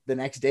died the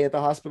next day at the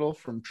hospital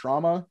from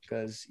trauma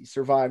because he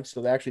survived.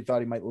 So they actually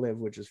thought he might live,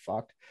 which is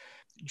fucked.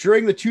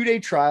 During the 2-day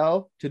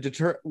trial,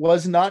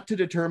 was not to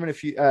determine if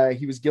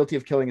he was guilty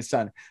of killing his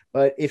son,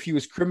 but if he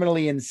was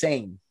criminally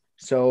insane.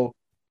 So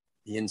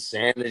the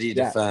insanity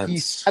defense. He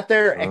sat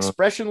there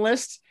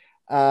expressionless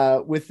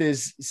with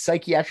his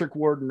psychiatric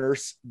ward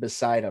nurse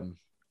beside him.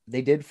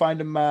 They did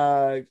find him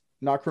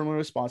not criminally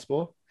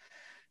responsible,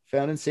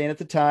 found insane at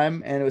the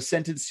time, and it was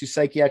sentenced to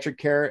psychiatric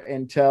care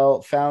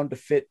until found to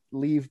fit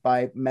leave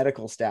by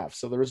medical staff.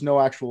 So there was no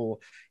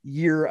actual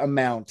year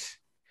amount.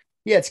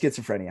 He had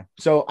schizophrenia.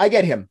 So I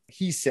get him.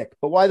 He's sick.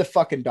 But why the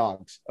fucking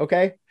dogs?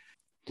 Okay.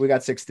 We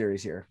got 6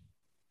 theories here.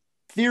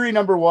 Theory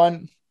number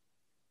 1,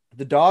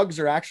 the dogs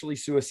are actually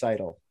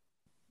suicidal.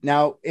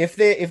 Now, if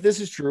this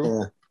is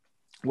true,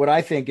 what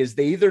I think is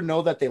they either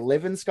know that they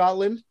live in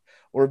Scotland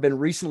or have been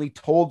recently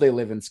told they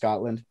live in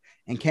Scotland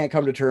and can't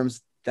come to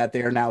terms that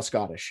they are now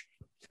Scottish.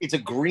 It's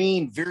a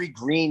very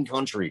green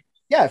country.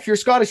 Yeah. If you're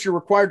Scottish, you're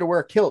required to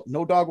wear a kilt.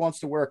 No dog wants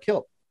to wear a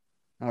kilt.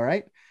 All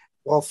right.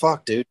 Well,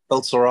 fuck, dude.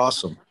 Kilts are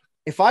awesome.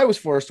 If I was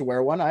forced to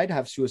wear one, I'd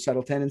have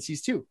suicidal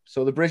tendencies too.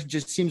 So the bridge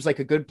just seems like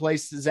a good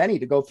place as any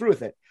to go through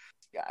with it.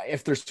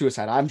 If there's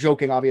suicide, I'm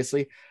joking,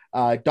 obviously.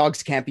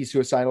 Dogs can't be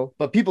suicidal,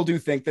 but people do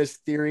think this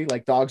theory,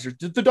 like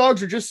the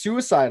dogs are just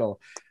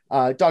suicidal.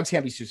 Dogs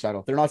can't be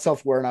suicidal. They're not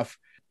self-aware enough.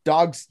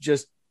 Dogs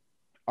just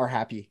are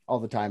happy all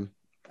the time.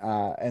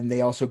 And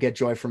they also get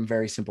joy from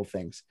very simple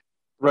things.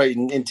 Right.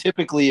 And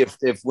typically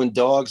if when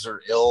dogs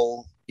are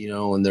ill,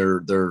 and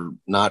they're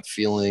not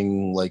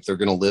feeling like they're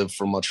going to live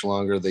for much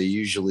longer, they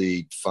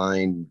usually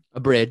find a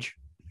bridge,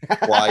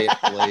 quiet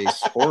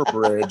place or a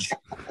bridge.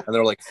 And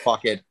they're like,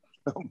 fuck it.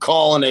 I'm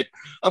calling it.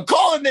 I'm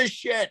calling this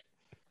shit.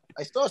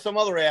 I saw some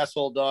other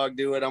asshole dog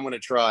do it. I'm going to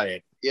try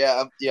it.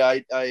 Yeah.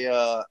 I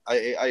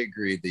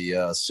agree.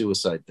 The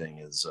suicide thing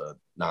is a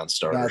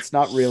non-starter. Yeah, it's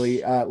not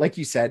really, like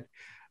you said,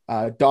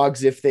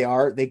 dogs, if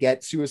they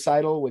get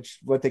suicidal, which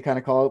what they kind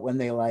of call it when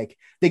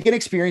they can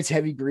experience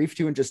heavy grief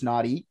too and just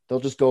not eat. They'll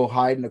just go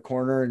hide in a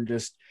corner and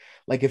just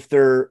like, if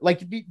they're like,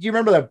 do you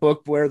remember that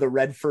book Where the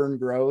Red Fern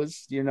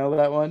Grows? Do you know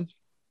that one?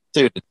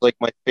 Dude, it's like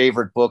my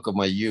favorite book of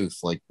my youth.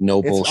 Like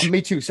no bullshit.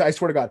 Me too. So I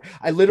swear to God,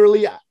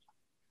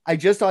 I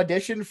just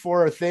auditioned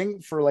for a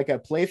thing for like a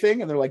play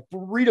thing and they're like,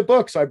 read a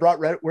book. So I brought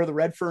Where the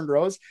Red Fern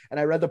Grows and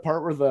I read the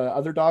part where the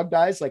other dog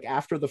dies, like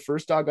after the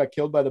first dog got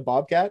killed by the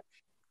bobcat.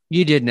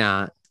 You did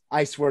not.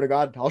 I swear to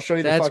God, I'll show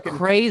you. That's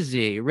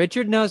crazy.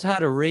 Richard knows how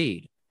to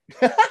read.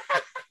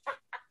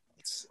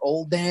 It's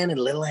Old Dan and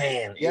Little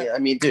Ann. Yeah, I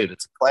mean, dude,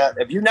 it's a class.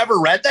 Have you never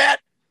read that?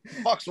 What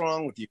the fuck's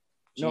wrong with you?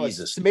 No,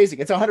 Jesus, it's amazing.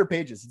 It's 100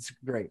 pages. It's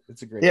great.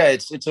 Yeah,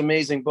 it's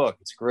amazing book.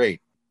 It's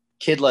great.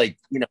 Kid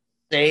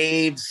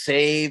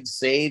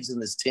saves in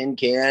this tin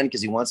can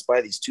because he wants to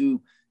buy these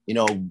 2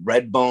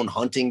 red bone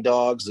hunting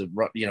dogs that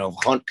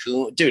hunt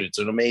coon. Dude, it's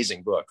an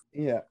amazing book.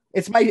 Yeah,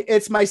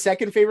 it's my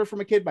second favorite from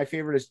a kid. My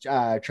favorite is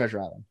Treasure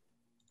Island.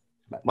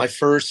 My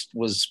first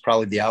was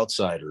probably The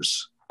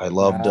Outsiders. I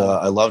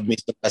loved me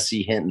some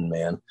S.E. Hinton,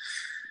 man.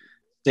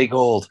 Stay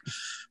gold.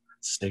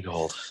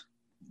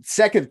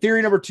 Second,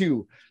 theory number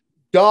 2,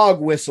 dog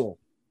whistle.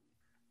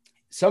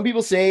 Some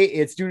people say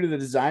it's due to the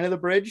design of the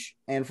bridge,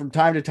 and from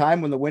time to time,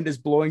 when the wind is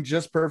blowing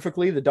just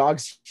perfectly, the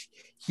dogs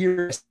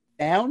hear a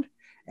sound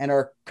and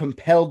are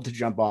compelled to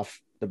jump off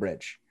the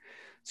bridge.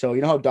 So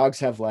you know how dogs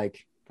have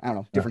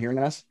different hearing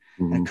than us?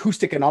 Mhm. An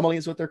acoustic anomaly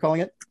is what they're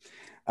calling it.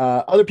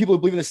 Other people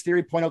who believe in this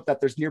theory point out that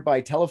there's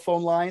nearby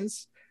telephone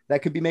lines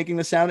that could be making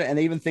the sound, and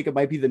they even think it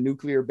might be the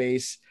nuclear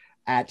base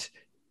at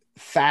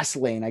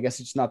Fastlane. I guess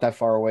it's not that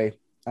far away.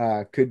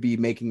 Could be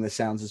making the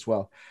sounds as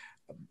well.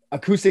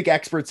 Acoustic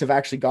experts have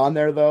actually gone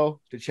there, though,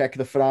 to check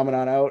the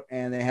phenomenon out,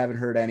 and they haven't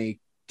heard any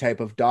type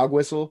of dog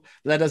whistle.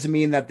 But that doesn't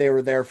mean that they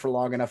were there for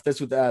long enough.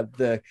 This would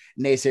the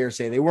naysayers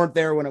say. They weren't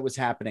there when it was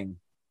happening.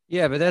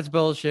 Yeah, but that's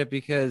bullshit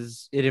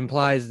because it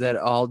implies that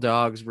all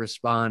dogs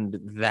respond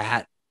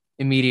that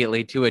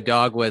immediately to a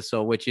dog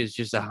whistle, which is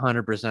just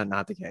 100%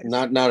 not the case.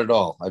 Not at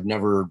all. I've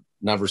never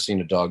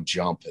seen a dog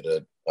jump at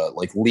a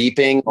like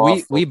leaping.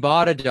 We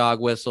bought a dog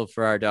whistle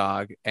for our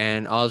dog,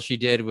 and all she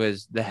did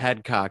was the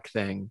head cock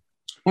thing.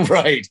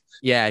 Right.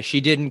 Yeah, she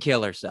didn't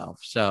kill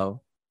herself.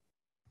 So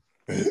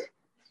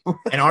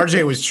And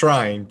RJ was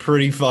trying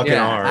pretty fucking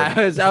hard.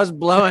 I was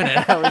blowing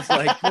it. I was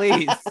like,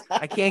 please,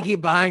 I can't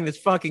keep buying this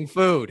fucking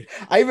food.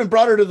 I even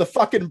brought her to the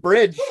fucking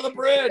bridge. To the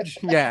bridge.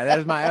 Yeah, that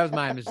was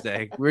my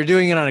mistake. We were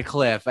doing it on a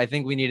cliff. I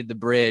think we needed the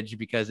bridge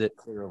because it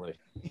Clearly.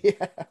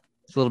 Yeah.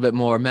 it's a little bit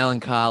more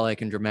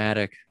melancholic and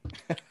dramatic.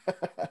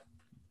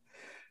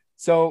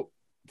 So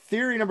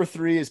theory number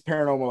 3 is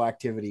paranormal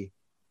activity.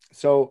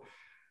 So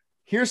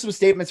here's some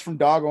statements from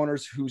dog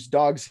owners whose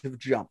dogs have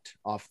jumped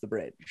off the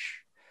bridge.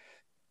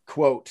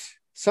 Quote,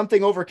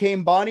 something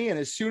overcame Bonnie, and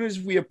as soon as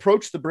we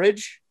approached the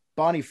bridge,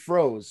 Bonnie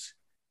froze,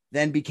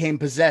 then became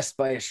possessed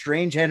by a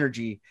strange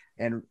energy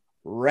and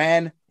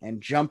ran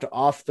and jumped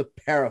off the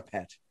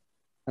parapet.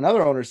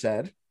 Another owner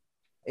said,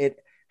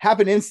 it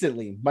happened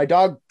instantly. My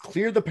dog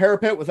cleared the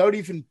parapet without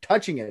even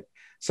touching it.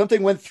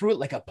 Something went through it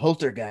like a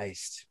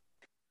poltergeist.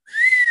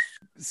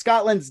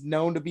 Scotland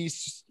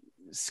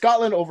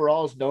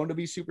overall is known to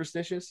be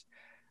superstitious.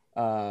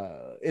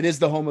 It is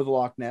the home of the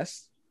Loch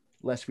Ness,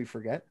 lest we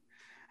forget.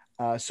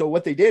 So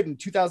what they did in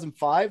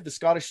 2005, the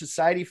Scottish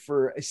Society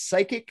for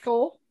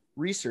Psychical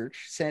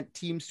Research sent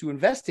teams to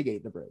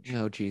investigate the bridge.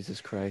 Oh,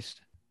 Jesus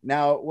Christ.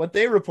 Now, what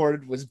they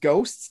reported was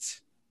ghost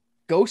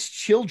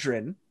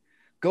children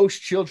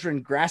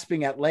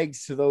grasping at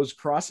legs to those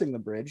crossing the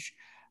bridge,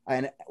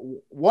 and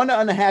one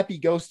unhappy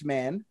ghost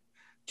man,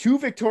 2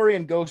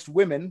 Victorian ghost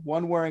women,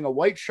 one wearing a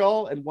white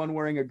shawl and one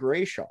wearing a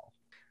gray shawl.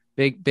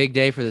 Big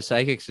day for the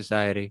Psychic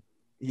Society.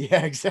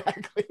 Yeah,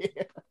 exactly.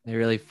 They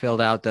really filled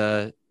out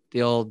the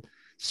old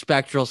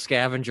spectral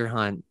scavenger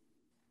hunt.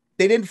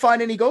 They didn't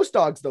find any ghost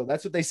dogs, though.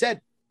 That's what they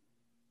said.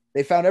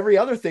 They found every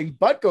other thing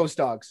but ghost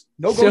dogs.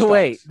 No ghost dogs. So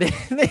wait, they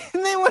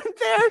went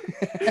there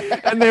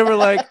and they were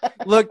like,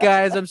 look,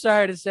 guys, I'm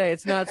sorry to say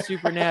it's not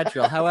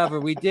supernatural.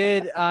 However, we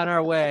did on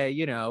our way,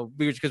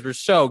 because we're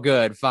so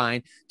good,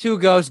 fine. 2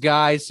 ghost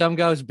guys, some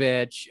ghost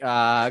bitch,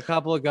 a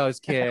couple of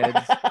ghost kids.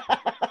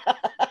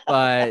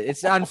 But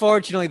it's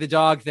unfortunately the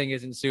dog thing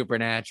isn't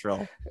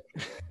supernatural.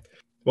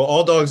 Well,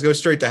 all dogs go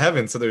straight to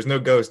heaven, so there's no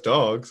ghost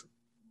dogs.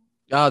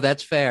 Oh,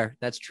 that's fair.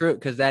 That's true,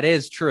 because that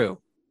is true.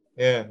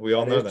 Yeah, we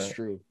all know that. That's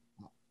true.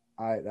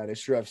 That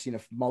is true. I've seen a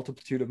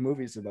multitude of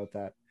movies about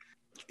that.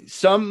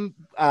 Some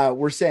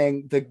were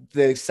saying the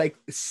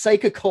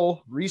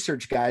psychical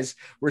research guys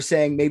were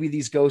saying maybe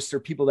these ghosts are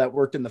people that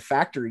worked in the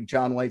factory,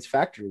 John White's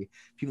factory,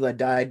 people that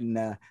died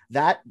in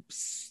that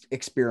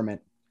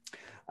experiment.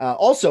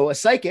 Also, a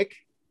psychic,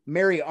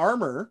 Mary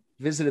Armour,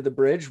 visited the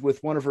bridge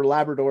with one of her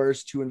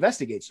Labradors to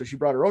investigate. So she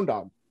brought her own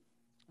dog.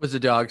 Was the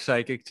dog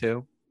psychic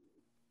too?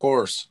 Of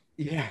course.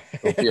 Yeah.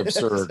 Don't be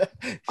absurd.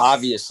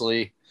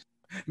 Obviously.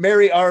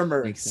 Mary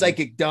Armour, Makes sense.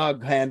 psychic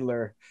dog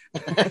handler.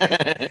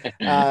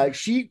 Once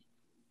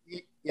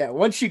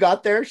she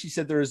got there, she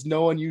said there is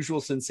no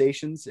unusual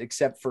sensations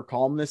except for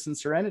calmness and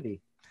serenity.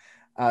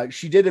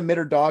 She did admit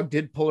her dog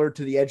did pull her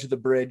to the edge of the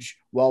bridge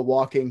while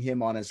walking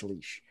him on his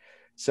leash.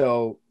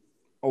 So,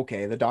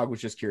 okay, the dog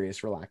was just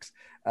curious. Relax.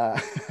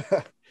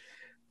 The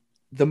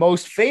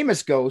most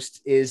famous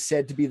ghost is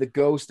said to be the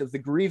ghost of the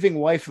grieving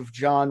wife of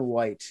John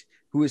White,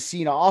 who is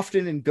seen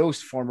often in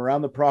ghost form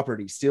around the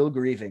property, still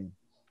grieving.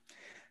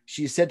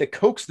 She is said to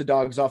coax the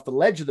dogs off the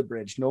ledge of the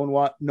bridge. No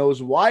one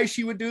knows why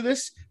she would do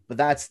this, but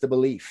that's the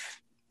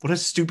belief. What a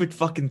stupid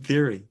fucking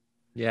theory.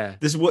 Yeah.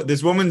 This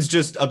woman's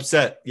just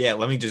upset. Yeah,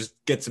 let me just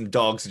get some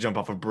dogs to jump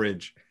off a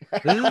bridge.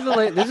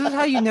 This is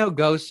how you know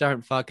ghosts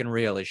aren't fucking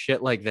real, is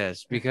shit like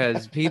this,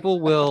 because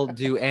people will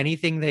do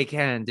anything they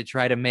can to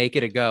try to make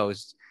it a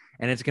ghost,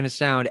 and it's going to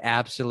sound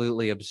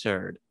absolutely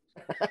absurd.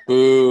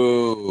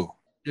 Boo.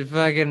 The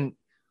fucking,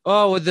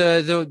 oh,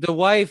 the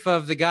wife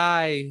of the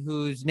guy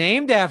who's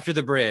named after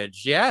the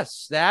bridge.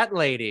 Yes, that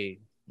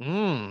lady.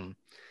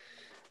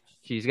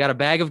 She's got a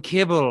bag of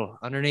kibble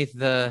underneath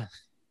the,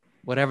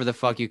 whatever the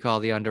fuck you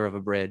call the under of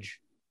a bridge.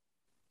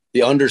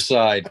 The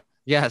underside.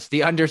 Yes,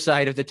 the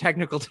underside of the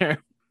technical term.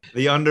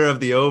 The under of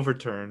the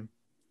overturn.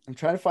 I'm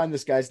trying to find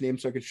this guy's name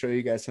so I could show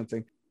you guys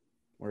something.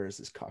 Where is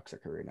this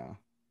cocksucker right now?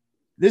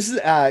 This is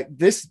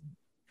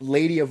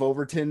Lady of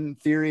Overton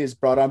theory is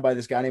brought on by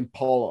this guy named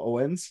Paul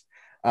Owens.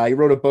 He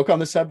wrote a book on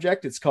the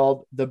subject. It's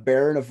called The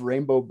Baron of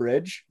Rainbow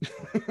Bridge.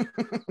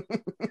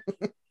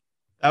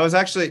 That was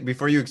actually,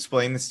 before you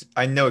explain this,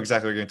 I know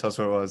exactly what you're going to tell us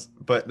what it was,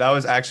 but that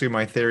was actually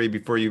my theory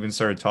before you even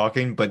started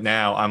talking. But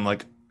now I'm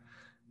like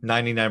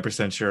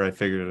 99% sure I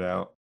figured it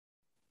out.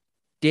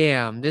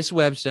 Damn, this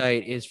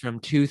website is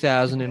from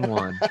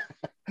 2001.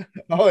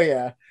 Oh,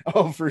 yeah.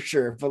 Oh, for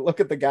sure. But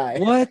look at the guy.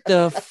 What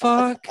the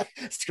fuck?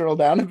 Scroll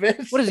down a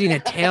bit. What is he, an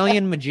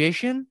Italian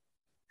magician?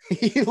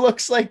 He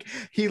looks like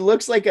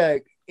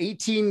a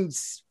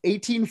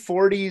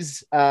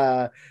 1840s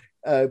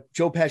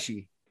Joe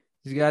Pesci.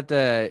 He's got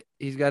the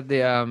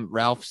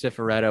Ralph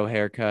Cifaretto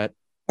haircut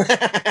from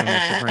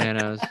The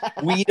Sopranos.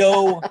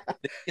 Guido,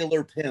 the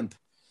killer pimp.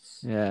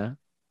 Yeah.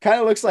 Kind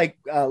of looks like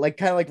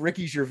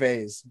Ricky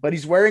Gervais, but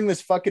he's wearing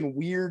this fucking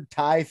weird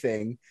tie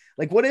thing.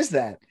 Like, what is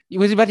that?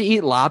 Was he about to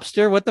eat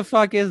lobster? What the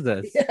fuck is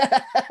this?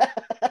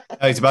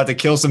 Oh, he's about to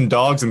kill some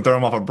dogs and throw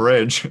them off a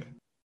bridge.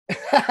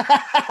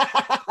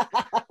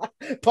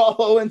 Paul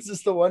Owens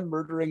is the one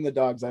murdering the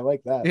dogs. I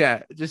like that.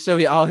 Yeah, just so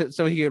he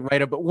could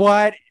write up. But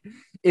what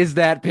is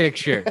that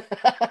picture?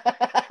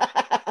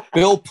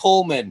 Bill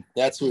Pullman.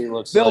 That's who he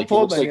looks Bill like.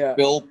 Pullman, He looks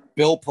like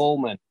Bill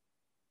Pullman.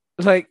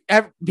 Like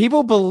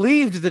people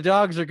believed the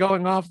dogs are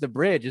going off the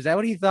bridge. Is that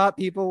what he thought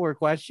people were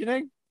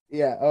questioning?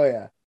 Yeah. Oh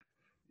yeah.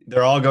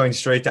 They're all going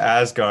straight to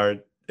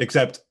Asgard,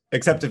 except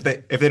if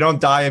they don't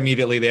die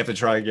immediately, they have to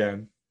try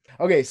again.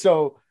 Okay,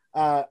 so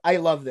I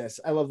love this.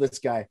 I love this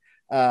guy.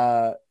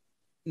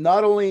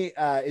 Not only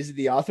is he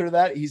the author of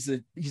that, he's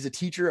a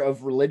teacher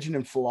of religion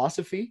and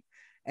philosophy,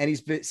 and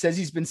says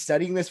he's been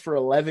studying this for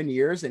 11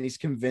 years, and he's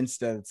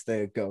convinced that it's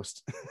the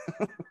ghost.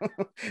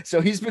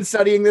 So he's been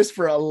studying this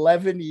for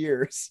 11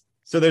 years.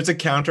 So there's a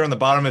counter on the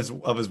bottom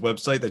of his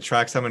website that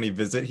tracks how many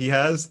visits he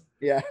has.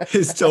 Yeah.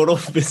 His total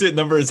visit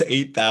number is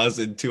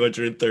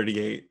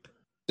 8,238.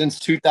 Since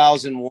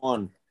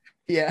 2001.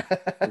 Yeah.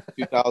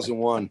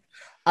 2001.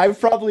 I've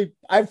probably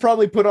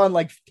put on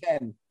like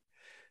 10.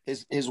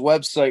 His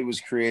website was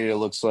created, it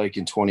looks like,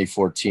 in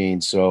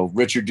 2014. So,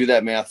 Richard, do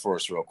that math for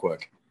us real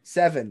quick.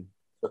 7.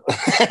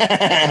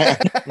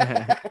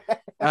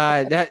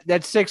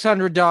 That's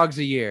 600 dogs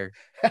a year.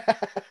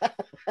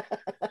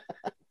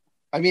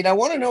 I mean, I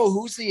want to know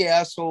who's the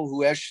asshole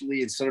who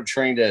actually, instead of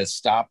trying to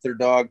stop their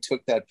dog,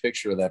 took that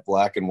picture of that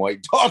black and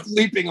white dog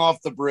leaping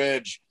off the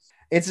bridge.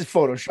 It's a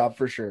Photoshop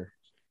for sure.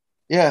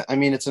 Yeah, I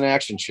mean, it's an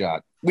action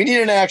shot. We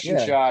need an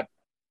action shot.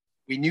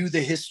 We knew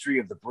the history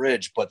of the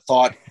bridge, but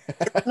thought,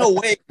 there's no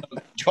way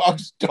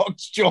dogs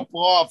jump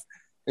off.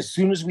 As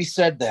soon as we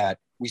said that,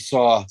 we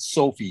saw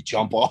Sophie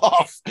jump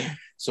off.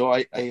 So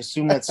I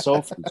assume that's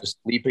Sophie just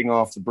leaping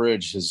off the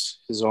bridge,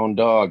 his own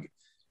dog.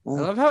 I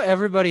love how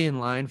everybody in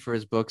line for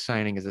his book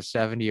signing is a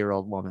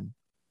 70-year-old woman.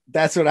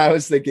 That's what I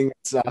was thinking.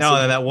 Awesome. No,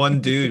 and that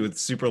one dude with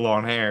super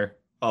long hair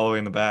all the way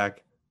in the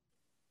back.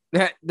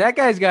 That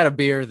guy's got a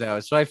beard, though,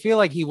 so I feel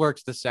like he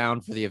works the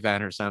sound for the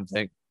event or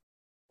something.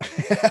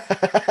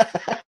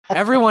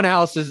 Everyone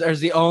else there's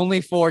the only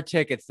 4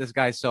 tickets this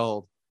guy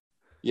sold.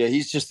 Yeah,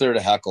 he's just there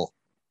to heckle.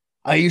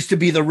 I used to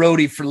be the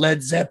roadie for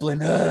Led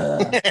Zeppelin. I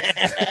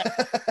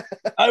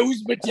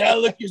was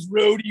Metallica's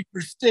roadie for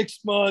 6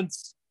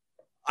 months.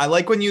 I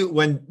like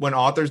when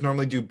authors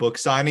normally do book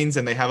signings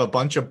and they have a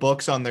bunch of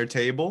books on their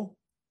table.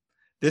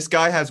 This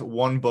guy has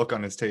 1 book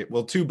on his table.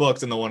 Well, 2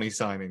 books in the one he's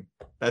signing.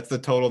 That's the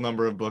total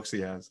number of books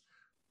he has.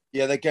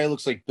 Yeah, that guy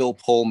looks like Bill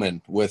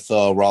Pullman with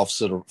Ralph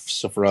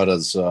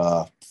Cifaretto's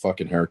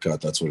fucking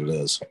haircut. That's what it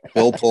is.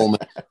 Bill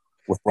Pullman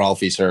with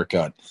Ralphie's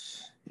haircut.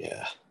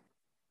 Yeah.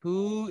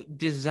 Who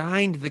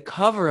designed the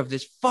cover of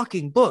this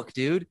fucking book,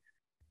 dude?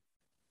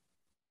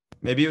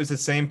 Maybe it was the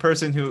same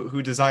person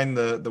who designed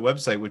the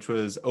website, which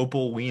was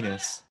Opal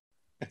Weenus.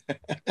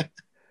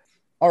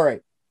 All right.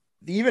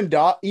 Even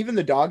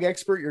the dog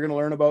expert you're going to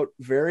learn about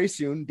very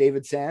soon,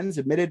 David Sands,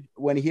 admitted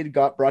when he had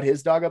brought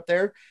his dog up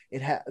there,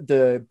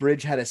 the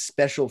bridge had a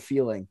special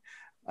feeling.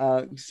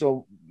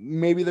 So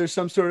maybe there's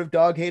some sort of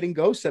dog hating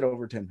ghost at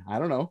Overton. I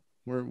don't know.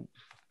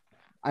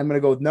 I'm going to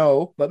go with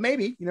no, but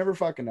maybe. You never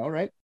fucking know,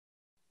 right?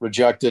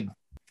 Rejected.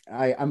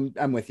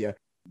 I'm with you.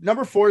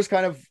 Number 4 is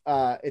kind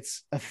of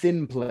it's a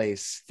thin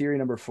place. Theory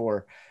number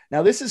 4.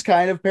 Now this is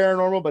kind of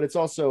paranormal, but it's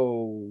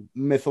also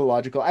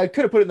mythological. I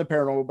could have put it in the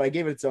paranormal, but I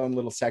gave it its own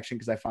little section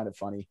because I find it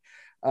funny.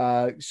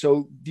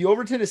 So the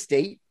Overton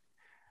estate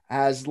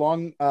has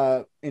long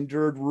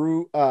endured.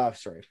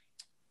 The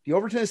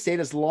Overton estate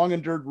has long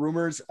endured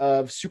rumors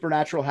of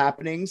supernatural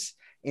happenings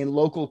in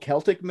local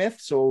Celtic myth.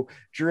 So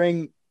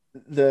during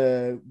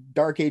the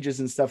Dark Ages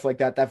and stuff like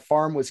that, that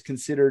farm was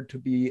considered to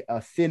be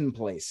a thin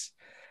place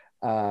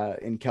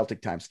in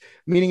Celtic times,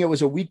 meaning it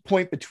was a weak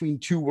point between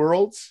 2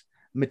 worlds,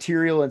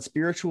 material and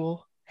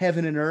spiritual,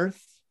 heaven and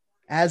earth,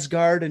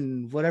 Asgard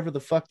and whatever the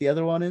fuck the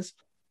other one is.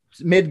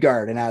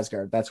 Midgard and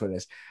Asgard, that's what it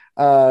is.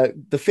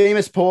 The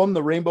famous poem,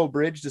 The Rainbow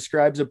Bridge,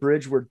 describes a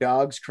bridge where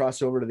dogs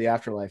cross over to the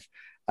afterlife.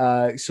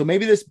 So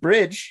maybe this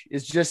bridge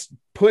is just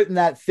put in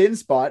that thin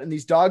spot, and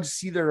these dogs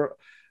see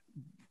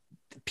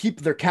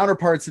people, their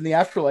counterparts in the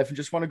afterlife, and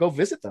just want to go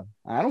visit them.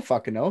 I don't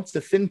fucking know. It's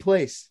a thin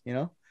place, you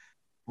know?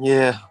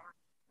 Yeah.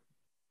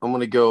 I'm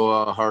going to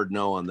go hard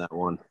no on that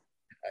one.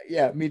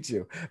 Yeah, me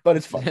too. But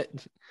it's fun.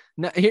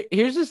 Now,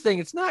 here's this thing.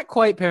 It's not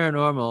quite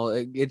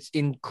paranormal. It's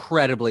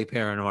incredibly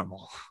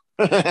paranormal.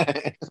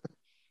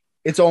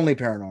 It's only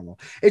paranormal.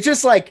 It's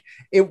just like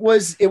it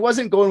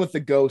wasn't going with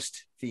the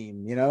ghost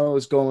theme, you know? It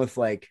was going with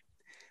like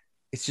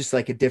it's just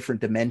like a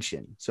different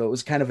dimension. So it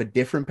was kind of a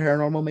different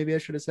paranormal, maybe I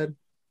should have said.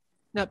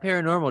 Not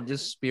paranormal,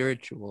 just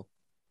spiritual.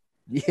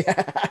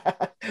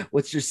 Yeah.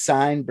 What's your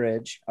sign,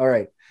 Bridge? All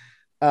right.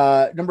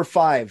 Number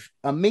 5,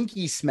 a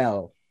minky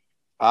smell.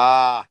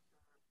 Ah,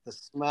 the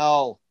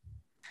smell.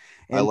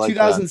 In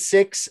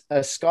 2006,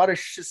 a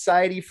Scottish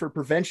Society for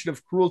Prevention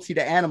of Cruelty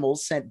to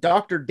Animals sent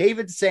Dr.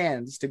 David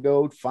Sands to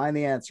go find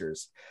the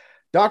answers.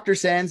 Dr.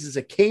 Sands is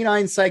a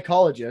canine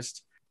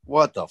psychologist.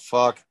 What the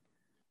fuck?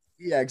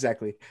 Yeah,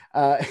 exactly.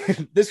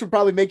 This would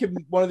probably make him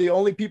one of the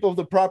only people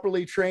that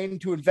properly trained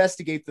to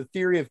investigate the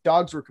theory if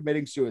dogs were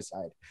committing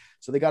suicide.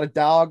 So they got a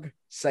dog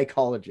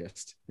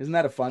psychologist. Isn't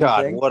that a fun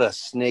thing? What a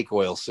snake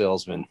oil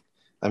salesman.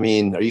 I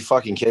mean, are you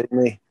fucking kidding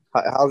me?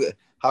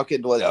 How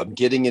could I'm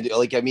getting it?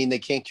 Like, I mean, they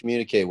can't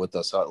communicate with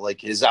us. Like,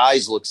 his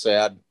eyes look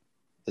sad.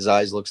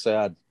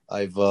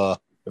 I've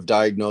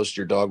diagnosed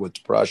your dog with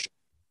depression.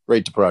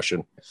 Great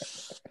depression.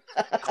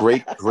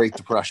 Great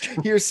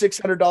depression. Here's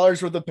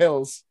 $600 worth of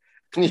pills.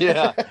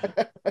 Yeah.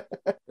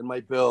 And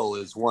my bill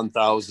is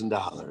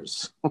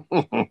 $1,000.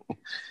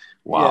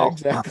 Wow. Yeah,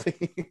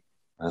 exactly.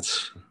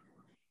 That's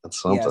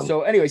something. Yeah.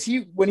 So, anyways,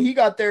 when he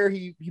got there,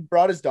 he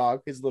brought his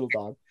dog, his little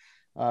dog.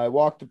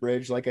 Walked the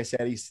bridge. Like I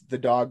said, the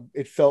dog.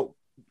 It felt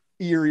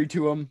eerie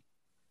to him,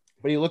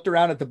 but he looked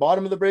around at the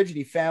bottom of the bridge and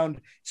he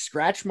found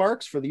scratch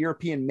marks for the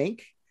European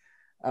mink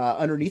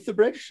underneath the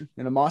bridge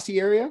in a mossy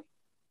area.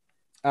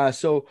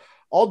 So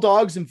all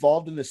dogs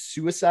involved in the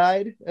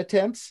suicide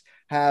attempts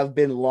have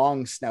been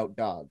long snout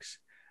dogs.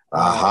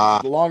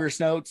 The longer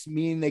snouts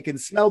mean they can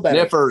smell better.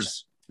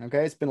 Sniffers.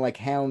 Okay, it's been like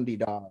houndy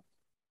dog.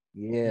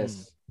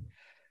 Yes.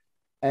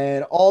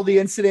 And all the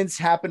incidents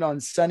happened on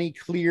sunny,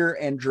 clear,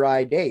 and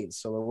dry days.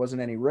 So there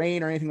wasn't any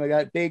rain or anything like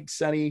that. Big,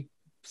 sunny,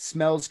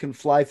 smells can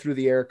fly through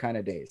the air kind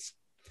of days.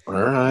 All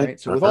right.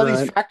 So with all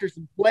these factors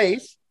in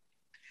place,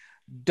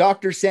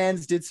 Dr.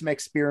 Sands did some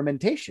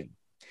experimentation.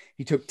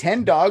 He took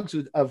 10 dogs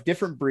of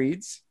different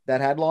breeds that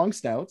had long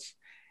snouts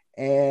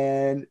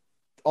and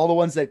all the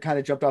ones that kind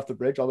of jumped off the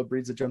bridge, all the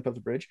breeds that jumped off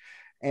the bridge.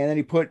 And then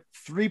he put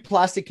 3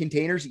 plastic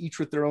containers, each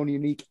with their own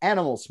unique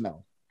animal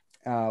smell.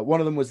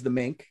 One of them was the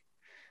mink.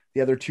 The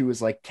other 2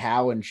 was like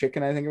cow and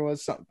chicken. I think it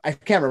was something. I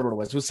can't remember what it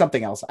was. It was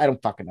something else. I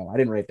don't fucking know. I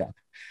didn't write it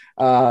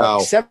down.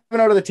 7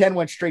 out of the 10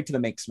 went straight to the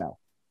mink smell.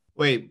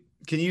 Wait,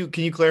 can you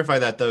clarify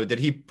that though? Did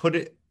he put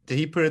it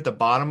at the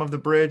bottom of the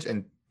bridge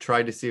and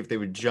try to see if they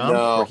would jump?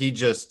 No. Or he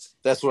just...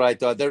 That's what I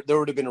thought. There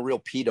would have been a real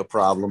PETA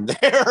problem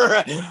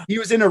there. He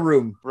was in a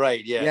room.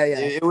 Right. Yeah. Yeah.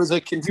 It was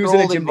a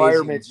controlled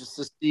environment just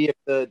to see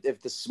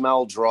if the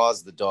smell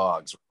draws the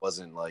dogs. It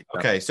wasn't like...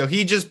 Okay. So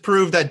he just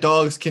proved that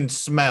dogs can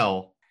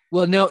smell.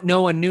 Well,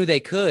 no one knew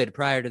they could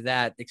prior to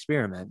that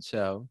experiment.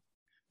 So,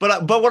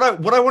 but what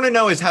I want to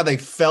know is how they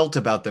felt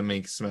about the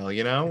mink smell.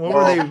 You know, what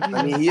were they?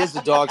 I mean, he is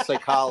a dog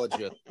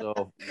psychologist,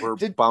 so we're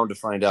bound to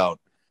find out.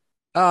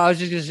 Oh, I was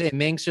just gonna say,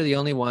 minks are the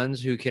only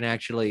ones who can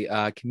actually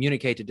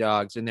communicate to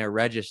dogs in their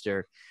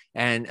register,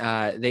 and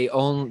they're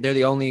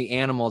the only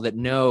animal that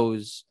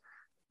knows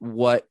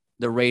what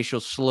the racial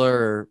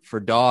slur for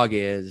dog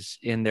is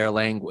in their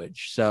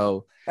language.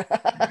 So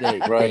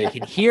they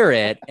can hear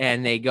it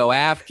and they go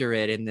after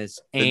it in this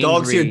angry... The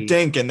dogs hear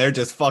dink and they're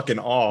just fucking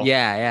off.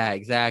 Yeah,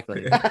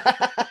 exactly.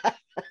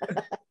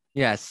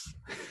 Yes.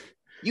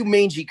 You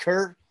mangy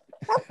cur.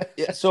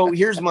 Yeah, so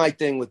here's my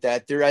thing with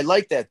that theory. I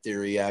like that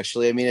theory,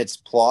 actually. I mean, it's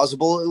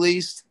plausible at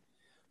least.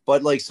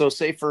 But like, so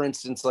say for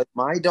instance, like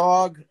my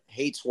dog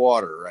hates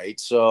water, right?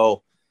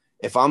 So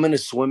if I'm in a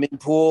swimming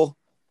pool,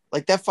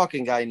 like that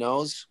fucking guy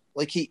knows.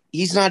 Like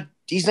he's not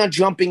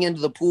jumping into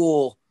the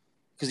pool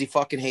because he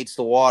fucking hates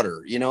the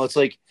water. You know, it's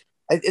like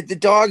the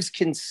dogs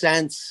can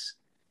sense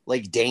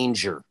like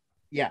danger.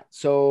 Yeah.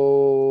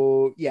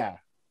 So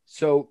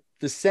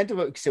the scent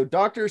of so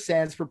Dr.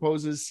 Sands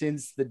proposes,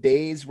 since the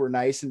days were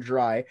nice and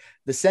dry,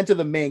 the scent of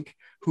the mink,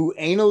 who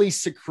anally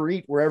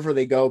secrete wherever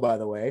they go, by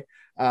the way,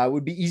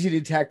 would be easy to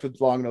detect with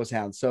long-nosed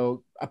hounds.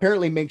 So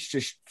apparently minks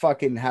just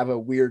fucking have a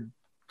weird,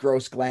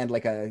 gross gland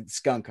like a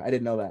skunk. I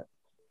didn't know that.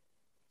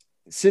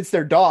 Since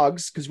they're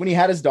dogs, because when he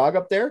had his dog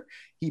up there,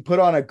 he put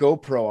on a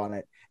GoPro on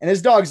it. And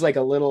his dog's like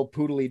a little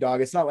poodly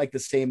dog. It's not like the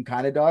same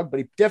kind of dog,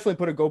 but he definitely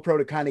put a GoPro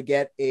to kind of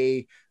get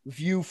a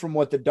view from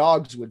what the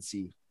dogs would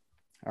see.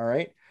 All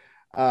right.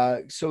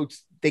 So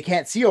they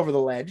can't see over the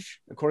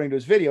ledge, according to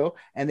his video,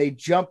 and they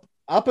jump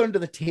up onto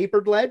the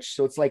tapered ledge.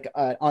 So it's like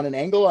on an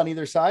angle on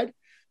either side.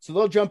 So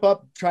they'll jump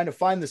up trying to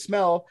find the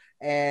smell,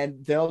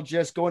 and they'll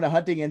just go into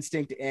hunting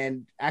instinct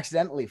and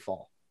accidentally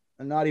fall,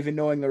 and not even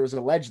knowing there was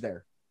a ledge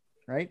there.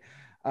 Right.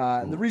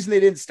 The reason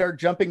they didn't start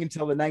jumping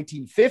until the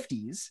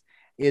 1950s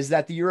is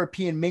that the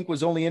European mink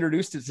was only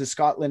introduced to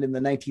Scotland in the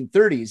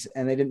 1930s,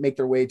 and they didn't make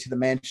their way to the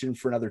mansion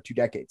for another 2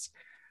 decades.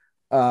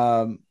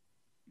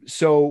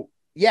 So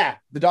yeah,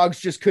 the dogs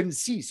just couldn't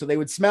see. So they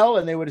would smell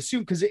and they would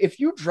assume, because if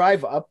you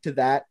drive up to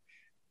that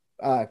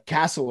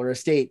castle or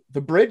estate,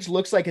 the bridge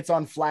looks like it's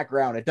on flat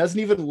ground. It doesn't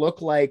even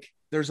look like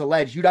there's a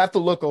ledge. You'd have to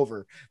look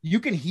over. You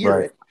can hear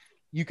it.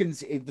 You can,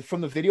 from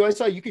the video I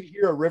saw, you can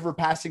hear a river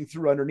passing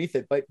through underneath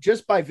it. But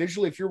just by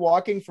visually, if you're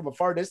walking from a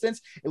far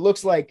distance, it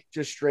looks like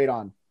just straight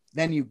on.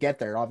 Then you get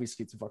there.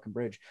 Obviously, it's a fucking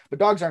bridge. But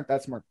dogs aren't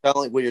that smart.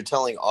 What you're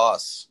telling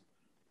us,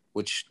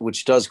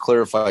 which does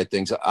clarify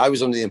things. I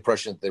was under the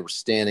impression that they were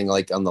standing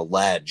like on the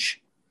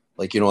ledge,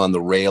 like, on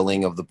the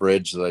railing of the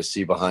bridge that I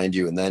see behind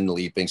you, and then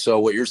leaping. So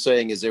what you're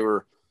saying is they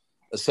were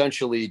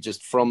essentially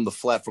just from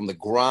the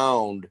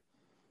ground,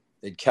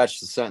 they'd catch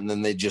the scent and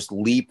then they'd just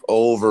leap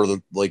over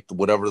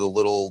whatever the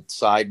little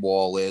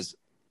sidewall is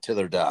to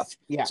their death.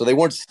 Yeah. So they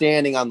weren't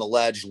standing on the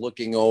ledge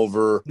looking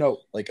over. No.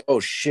 Like,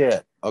 oh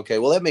shit. Okay.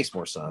 Well, that makes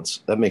more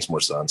sense.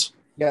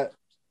 Yeah.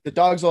 The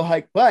dogs will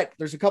hike, but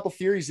there's a couple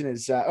theories in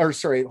his,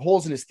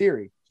 holes in his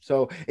theory.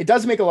 So it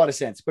does make a lot of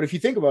sense. But if you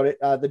think about it,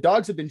 the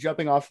dogs have been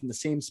jumping off from the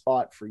same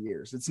spot for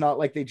years. It's not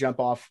like they jump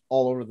off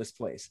all over this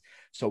place.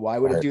 So why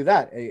would it do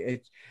that?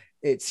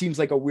 It seems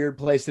like a weird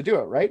place to do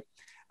it, right?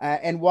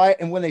 And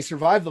when they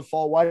survive the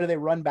fall, why do they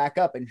run back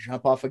up and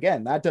jump off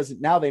again?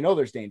 Now they know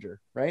there's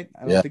danger, right?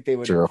 I don't think they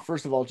would,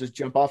 first of all, just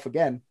jump off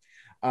again.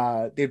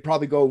 They'd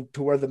probably go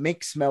to where the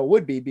mink smell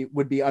would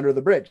be under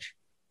the bridge.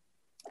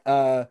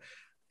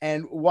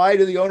 And why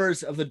do the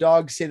owners of the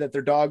dogs say that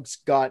their dogs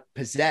got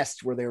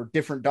possessed, where they were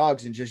different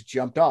dogs and just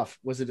jumped off?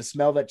 Was it a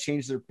smell that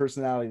changed their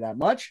personality that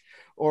much?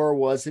 Or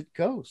was it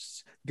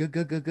ghosts?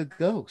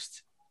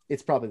 Ghosts.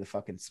 It's probably the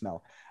fucking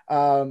smell.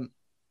 Now,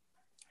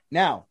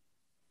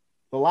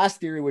 the last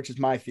theory, which is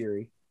my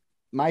theory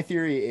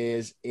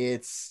is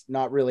it's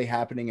not really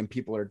happening and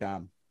people are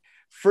dumb.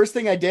 First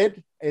thing I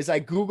did is I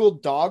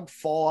Googled dog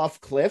fall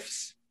off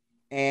cliffs,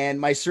 and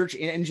my search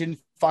engine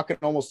fucking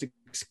almost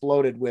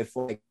exploded with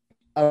like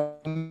a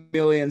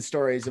million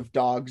stories of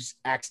dogs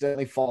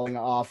accidentally falling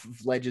off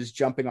of ledges,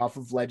 jumping off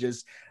of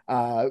ledges,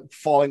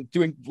 falling,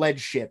 doing ledge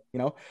shit.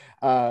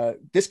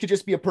 This could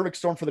just be a perfect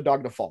storm for the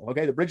dog to fall.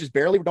 Okay. The bridge is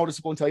barely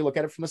noticeable until you look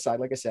at it from the side,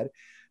 like I said.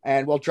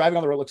 And while driving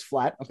on the road, it looks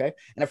flat. Okay.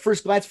 And at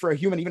first glance, for a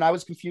human, even I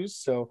was confused.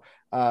 So,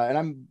 and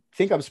I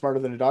think I'm smarter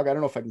than a dog. I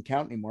don't know if I can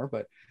count anymore,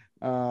 but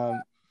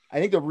I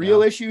think the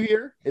real issue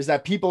here is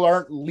that people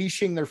aren't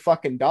leashing their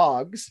fucking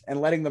dogs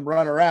and letting them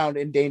run around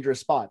in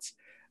dangerous spots.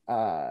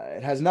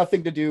 It has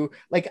nothing to do.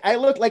 Like I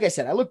look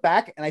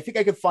back and I think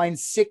I could find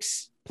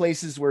 6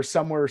 places where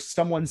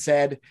someone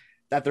said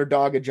that their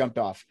dog had jumped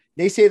off.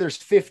 They say there's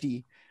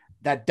 50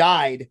 that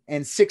died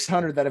and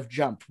 600 that have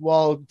jumped.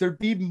 Well, there'd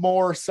be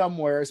more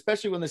somewhere,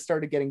 especially when they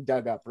started getting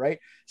dug up, right?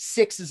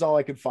 6 is all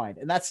I could find.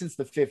 And that's since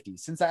the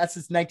 50s, since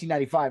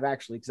 1995,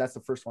 actually, because that's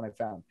the first one I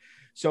found.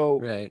 So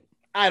right.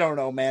 I don't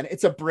know, man.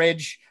 It's a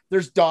bridge.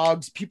 There's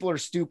dogs. People are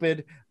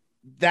stupid.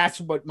 That's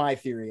what my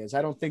theory is.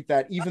 I don't think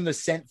that even the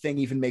scent thing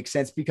even makes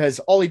sense, because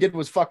all he did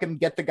was fucking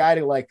get the guy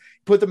to like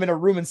put them in a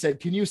room and said,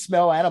 "Can you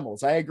smell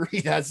animals?" I agree.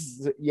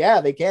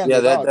 They can. Yeah,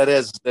 that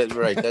is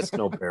right. That's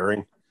no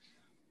pairing,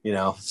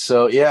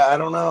 So yeah, I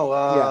don't know.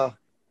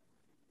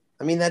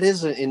 I mean, that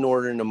is an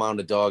inordinate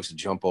amount of dogs to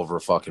jump over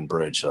a fucking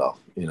bridge, though.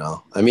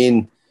 I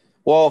mean,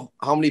 well,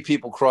 how many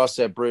people cross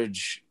that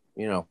bridge,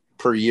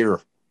 per year?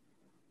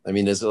 I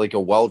mean, is it like a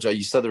Welsh?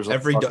 You said there's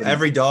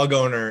every dog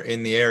owner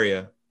in the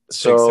area.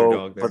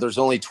 So, but there's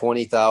only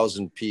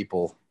 20,000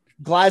 people.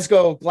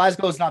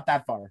 Glasgow's not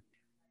that far.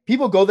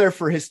 People go there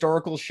for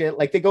historical shit.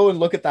 Like they go and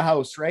look at the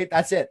house, right?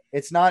 That's it.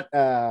 It's not.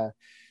 And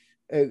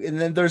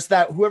then there's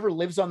that whoever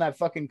lives on that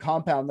fucking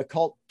compound, the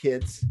cult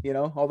kids,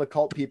 all the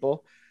cult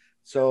people.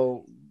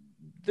 So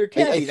there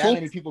can't be that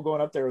many people going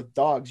up there with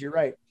dogs. You're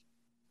right.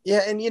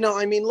 Yeah, and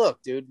I mean,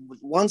 look, dude.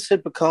 Once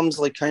it becomes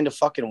like kind of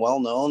fucking well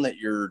known that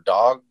your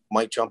dog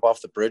might jump off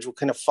the bridge, what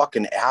kind of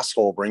fucking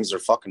asshole brings their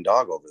fucking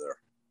dog over there?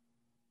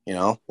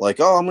 Like,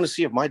 oh, I'm going to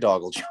see if my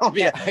dog will jump.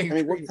 Yeah. I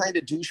mean, what kind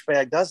of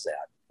douchebag does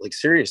that? Like,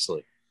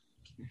 seriously.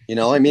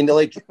 I mean,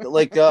 like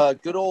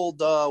good old,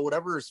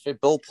 whatever is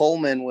Bill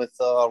Pullman with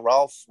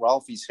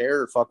Ralphie's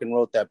Hair fucking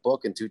wrote that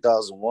book in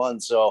 2001.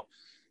 So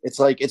it's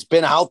like, it's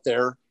been out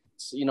there.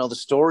 The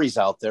story's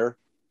out there.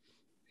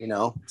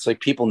 It's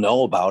like people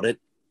know about it.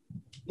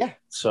 Yeah.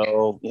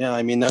 So, yeah,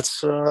 I mean,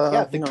 that's,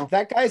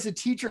 that guy's a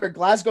teacher at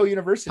Glasgow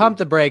University. Pump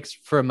the brakes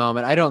for a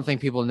moment. I don't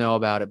think people know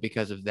about it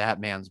because of that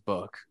man's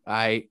book.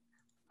 I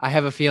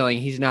have a feeling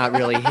he's not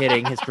really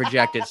hitting his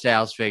projected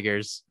sales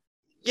figures.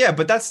 Yeah,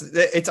 but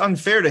it's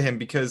unfair to him,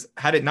 because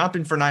had it not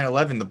been for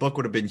 9/11, the book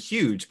would have been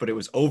huge, but it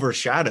was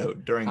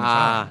overshadowed during the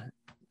time.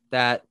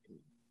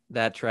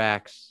 That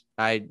tracks.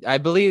 I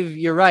believe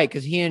you're right,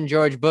 because he and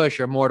George Bush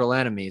are mortal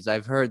enemies.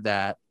 I've heard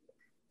that.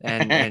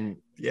 And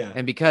yeah.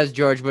 And because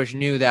George Bush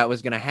knew that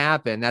was going to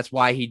happen, that's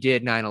why he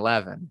did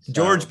 9/11. So.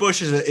 George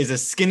Bush is a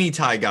skinny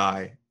tie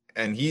guy,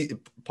 and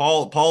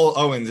Paul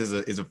Owens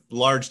is a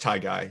large tie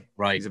guy.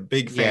 Right. He's a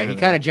big fan. Yeah, he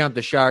kind of jumped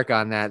the shark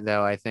on that,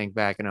 though, I think,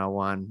 back in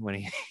 2001 when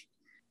he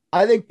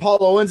I think Paul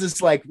Owens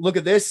is like, look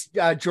at this,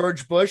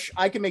 George Bush.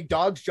 I can make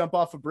dogs jump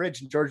off a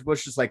bridge. And George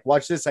Bush is like,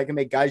 watch this. I can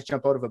make guys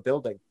jump out of a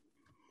building.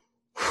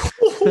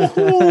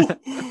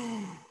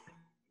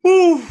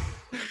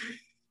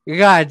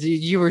 God,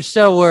 you were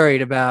so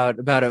worried about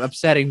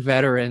upsetting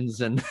veterans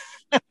and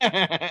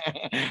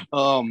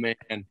Oh man.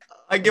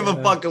 I give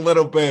a fuck a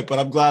little bit, but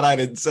I'm glad I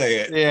didn't say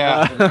it.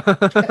 Yeah.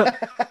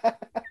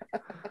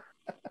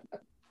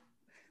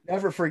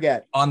 Never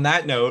forget. On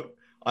that note,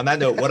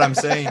 what I'm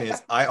saying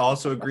is I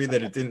also agree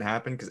that it didn't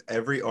happen because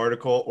every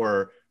article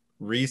or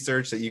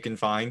research that you can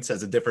find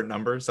says a different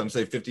number. Some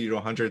say 50 to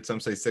 100, some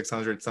say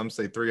 600, some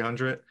say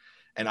 300.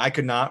 And I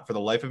could not, for the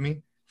life of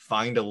me,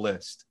 find a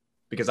list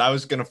because I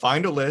was going to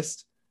find a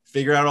list,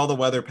 figure out all the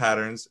weather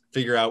patterns,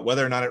 figure out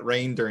whether or not it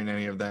rained during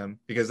any of them,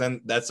 because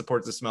then that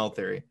supports the smell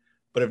theory.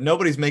 But if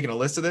nobody's making a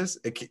list of this,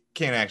 it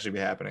can't actually be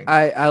happening.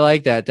 I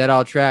like that. That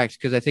all tracks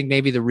because I think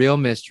maybe the real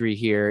mystery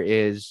here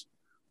is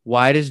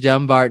why does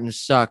Dumbarton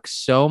suck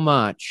so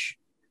much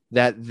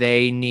that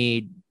they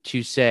need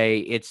to say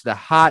it's the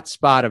hot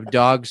spot of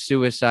dog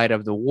suicide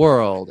of the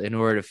world in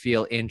order to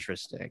feel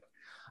interesting?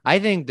 I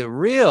think the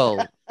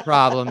real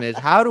problem is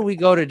how do we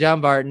go to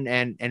Dumbarton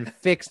and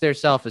fix their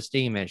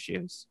self-esteem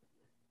issues?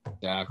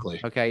 Exactly.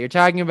 Okay, you're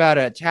talking about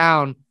a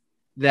town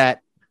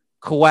that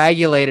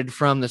coagulated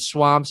from the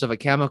swamps of a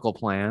chemical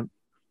plant.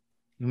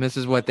 And this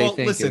is what they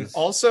think. Listen,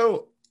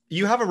 also,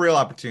 you have a real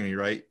opportunity,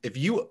 right? If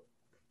you're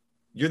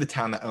the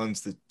town that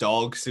owns the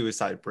dog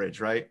suicide bridge,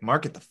 right?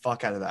 Market the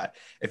fuck out of that.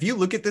 If you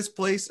look at this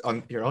place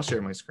on here, I'll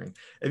share my screen.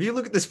 If you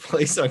look at this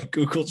place on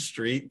Google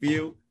Street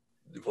View,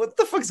 what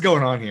the fuck's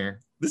going on here?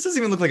 This doesn't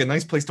even look like a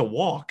nice place to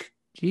walk.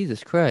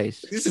 Jesus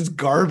Christ. This is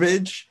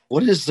garbage.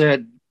 What is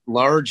that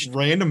large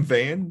random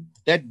van?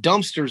 That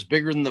dumpster's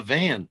bigger than the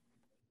van.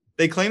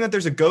 They claim that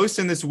there's a ghost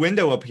in this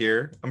window up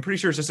here. I'm pretty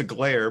sure it's just a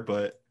glare,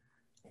 but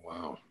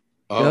wow.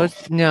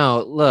 Ghosts?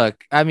 No,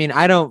 look, I mean,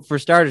 I don't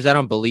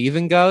believe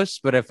in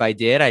ghosts, but if I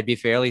did, I'd be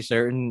fairly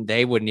certain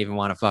they wouldn't even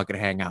want to fucking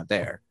hang out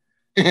there.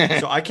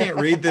 So I can't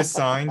read this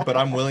sign, but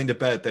I'm willing to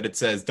bet that it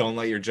says, don't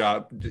let your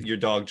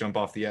dog jump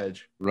off the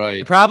edge.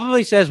 Right. It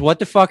probably says, what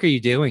the fuck are you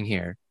doing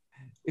here?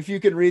 If you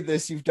can read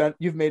this,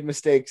 you've made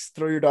mistakes.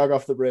 Throw your dog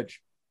off the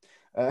bridge.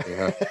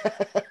 Yeah.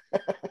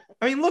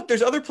 I mean, look,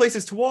 there's other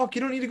places to walk.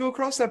 You don't need to go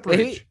across that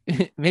bridge.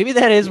 Maybe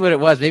that is what it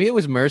was. Maybe it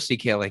was mercy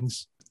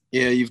killings.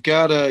 Yeah, you've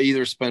got to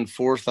either spend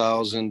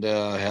 $4,000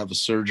 to have a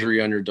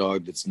surgery on your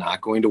dog that's not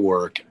going to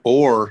work,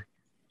 or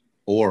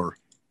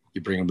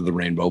you bring them to the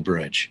Rainbow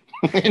Bridge.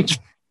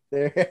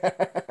 They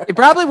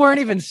probably weren't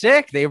even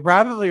sick. They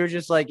probably were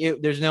just like,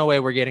 there's no way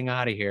we're getting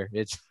out of here.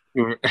 It's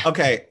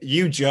okay.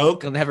 You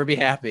joke. They'll never be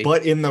happy.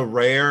 But in the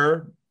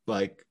rare,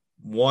 like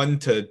 1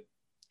 to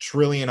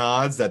trillion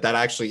odds that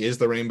actually is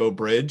the Rainbow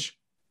Bridge,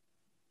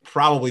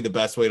 probably the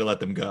best way to let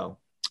them go.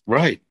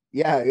 Right.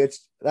 Yeah,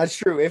 that's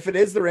true. If it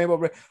is the Rainbow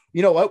Bridge,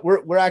 you know what?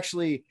 We're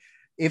actually,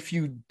 if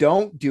you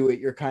don't do it,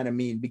 you're kind of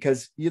mean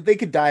because they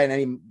could die in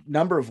any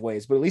number of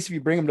ways. But at least if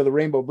you bring them to the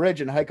Rainbow Bridge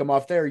and hike them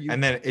off there,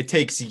 and then it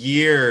takes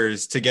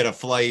years to get a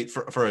flight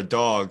for a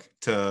dog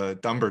to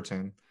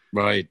Dumbarton.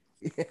 Right.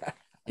 Yeah.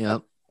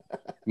 Yep.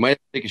 You might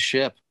take a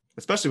ship,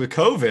 especially with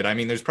COVID. I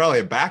mean, there's probably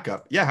a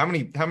backup. Yeah. How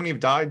many have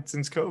died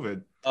since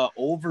COVID?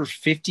 Over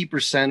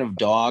 50% of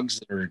dogs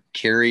that are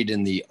carried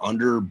in the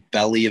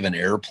underbelly of an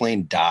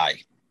airplane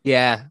die.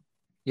 Yeah.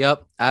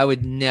 Yep. I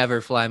would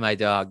never fly my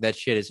dog. That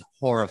shit is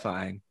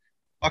horrifying.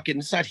 Fucking,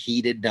 it's not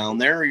heated down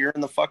there. You're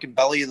in the fucking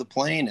belly of the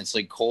plane. It's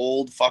like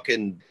cold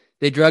fucking.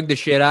 They drug the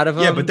shit out of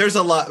them. Yeah, but there's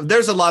a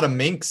lot of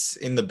minks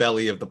in the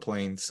belly of the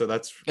plane. So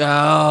that's.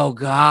 Oh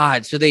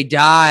God. So they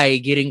die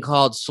getting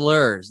called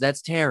slurs.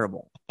 That's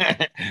terrible.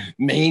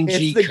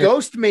 Mangy. It's the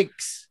ghost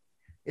minks.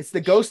 It's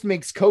the ghost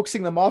minks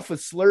coaxing them off with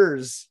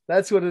slurs.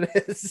 That's what it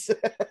is.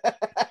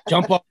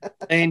 Jump off the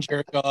plane,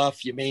 jerk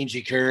off, you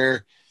mangy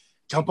cur.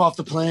 Jump off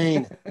the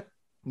plane.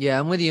 Yeah,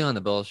 I'm with you on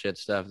the bullshit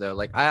stuff, though.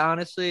 Like, I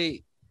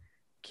honestly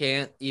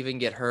can't even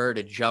get her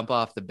to jump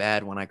off the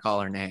bed when I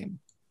call her name.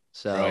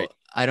 So right.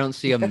 I don't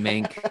see a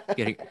mink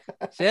getting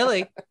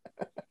silly.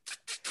 And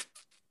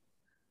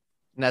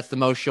that's the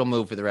most she'll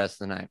move for the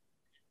rest of the night.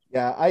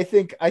 Yeah, I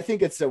think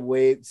it's a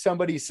way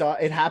somebody saw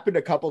it happened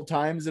a couple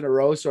times in a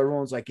row. So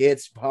everyone's like,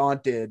 it's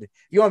haunted.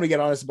 You want me to get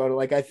honest about it?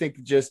 Like, I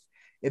think just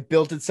it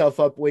built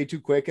itself up way too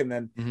quick. And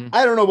then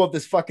I don't know about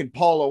this fucking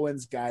Paul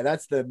Owens guy.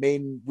 That's the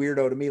main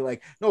weirdo to me.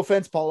 Like, no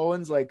offense, Paul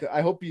Owens. Like,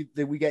 I hope you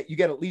get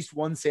at least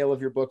one sale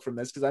of your book from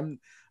this. Cause I'm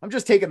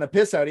just taking the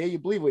piss out of you. You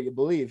believe what you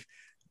believe.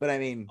 But I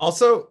mean,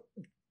 also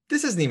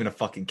this isn't even a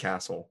fucking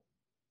castle.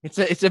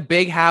 It's a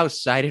big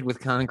house sided with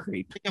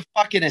concrete. Like a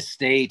fucking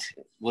estate.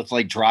 Let's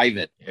like drive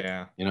it.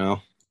 Yeah. You know,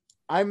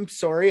 I'm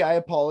sorry. I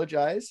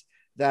apologize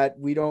that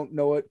we don't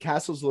know what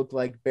castles look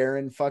like.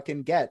 Baron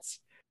fucking gets.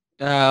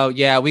 Oh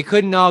yeah. We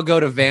couldn't all go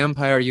to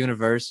Vampire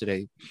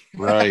University.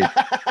 Right.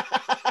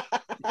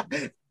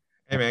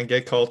 Hey man,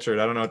 get cultured.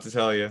 I don't know what to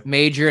tell you.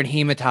 Major in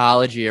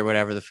hematology or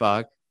whatever the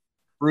fuck.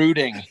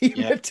 Brooding.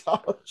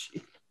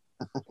 Hematology.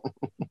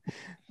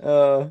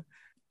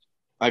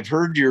 I've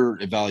heard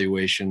your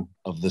evaluation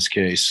of this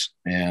case,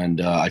 and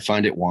I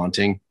find it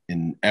wanting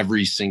in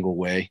every single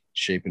way,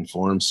 shape, and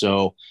form.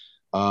 So,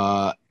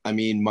 I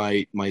mean,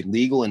 my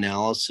legal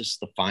analysis,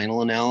 the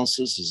final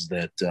analysis, is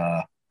that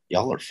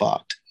y'all are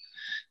fucked.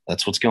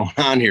 That's what's going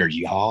on here.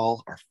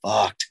 Y'all are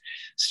fucked.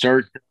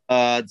 Start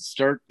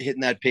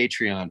hitting that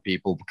Patreon,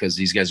 people, because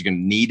these guys are going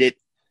to need it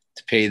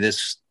to pay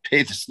this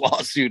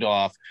lawsuit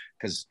off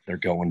because they're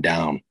going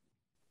down.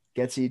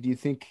 Getsy, do you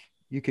think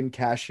you can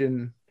cash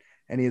in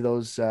any of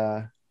those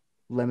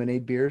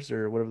lemonade beers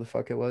or whatever the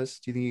fuck it was?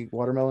 Do you think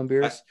watermelon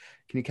beers?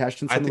 Can you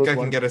cash in some I of think those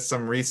I can get us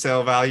some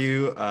resale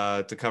value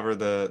to cover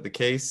the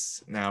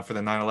case. Now for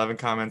the 9/11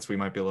 comments, we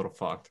might be a little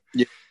fucked.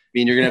 Yeah, I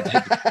mean, you're gonna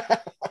have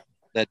to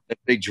hit that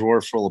big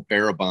drawer full of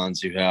bearer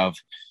bonds you have.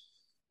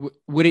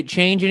 Would it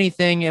change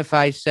anything if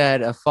I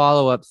said a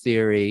follow-up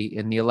theory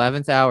in the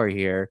 11th hour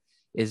here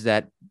is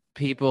that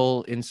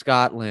people in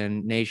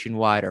Scotland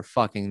nationwide are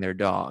fucking their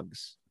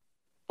dogs?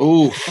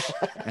 Oof.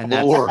 And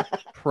that's Lord.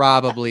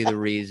 probably the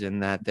reason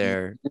that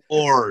they're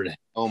Lord.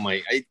 Oh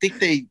my, I think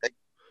they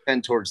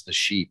tend towards the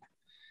sheep.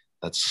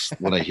 That's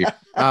what I hear.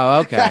 Oh,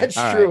 okay. That's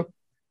All true. right.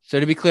 So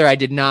to be clear, I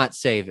did not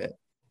save it.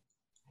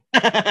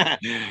 I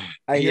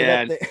hear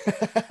Yeah.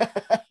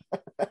 that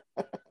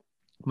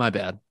My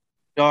bad.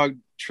 Dog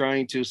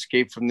trying to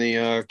escape from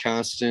the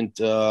constant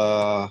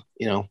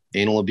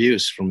anal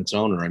abuse from its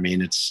owner. I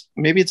mean,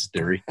 maybe it's a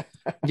theory.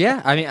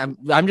 Yeah, I mean,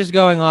 I'm just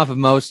going off of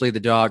mostly the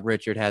dog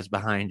Richard has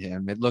behind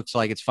him. It looks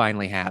like it's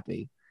finally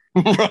happy.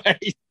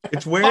 Right.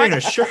 It's wearing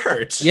a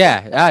shirt.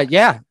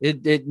 Yeah,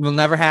 it will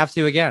never have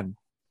to again.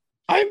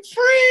 I'm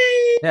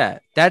free. Yeah,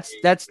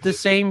 that's the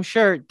same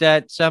shirt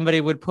that somebody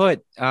would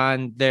put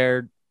on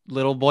their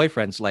little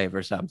boyfriend slave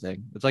or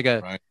something. It's like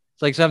Right.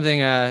 it's like something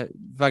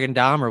fucking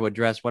Dahmer would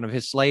dress one of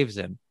his slaves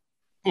in.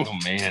 Oh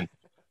man.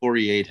 Before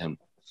he ate him.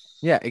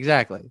 Yeah,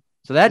 exactly.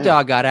 So that Yeah.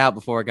 dog got out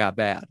before it got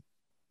bad.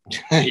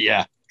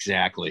 Yeah,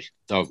 exactly.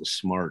 Dog was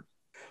smart.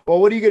 Well,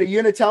 what are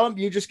you gonna tell him?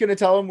 You're just gonna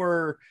tell him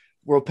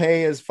we'll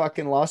pay his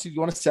fucking lawsuit. You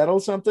want to settle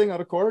something out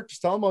of court?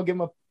 Just tell him I'll give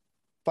him a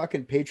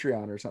fucking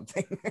Patreon or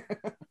something.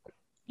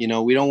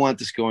 We don't want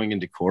this going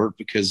into court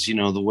because,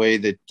 the way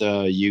that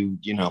you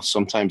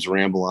sometimes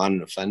ramble on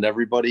and offend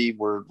everybody,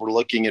 we're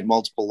looking at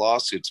multiple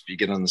lawsuits if you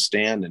get on the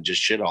stand and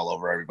just shit all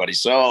over everybody.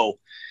 So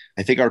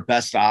I think our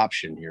best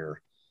option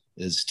here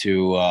is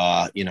to,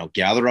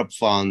 gather up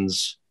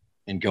funds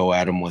and go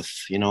at them with,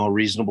 a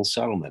reasonable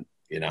settlement,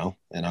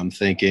 and I'm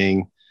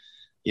thinking,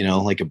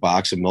 like a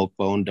box of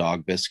Milk-Bone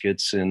dog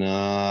biscuits and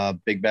a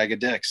big bag of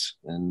dicks,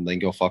 and then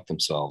go fuck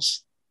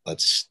themselves.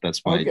 That's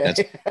my, Okay.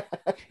 that's,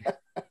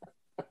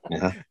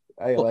 yeah.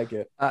 I like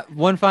it.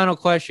 One final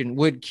question: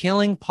 would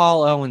killing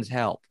Paul Owens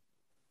help?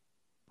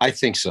 I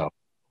think so.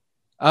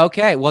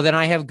 Okay, well then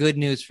I have good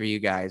news for you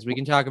guys. We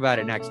can talk about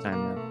it next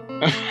time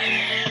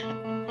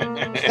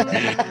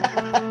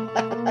then.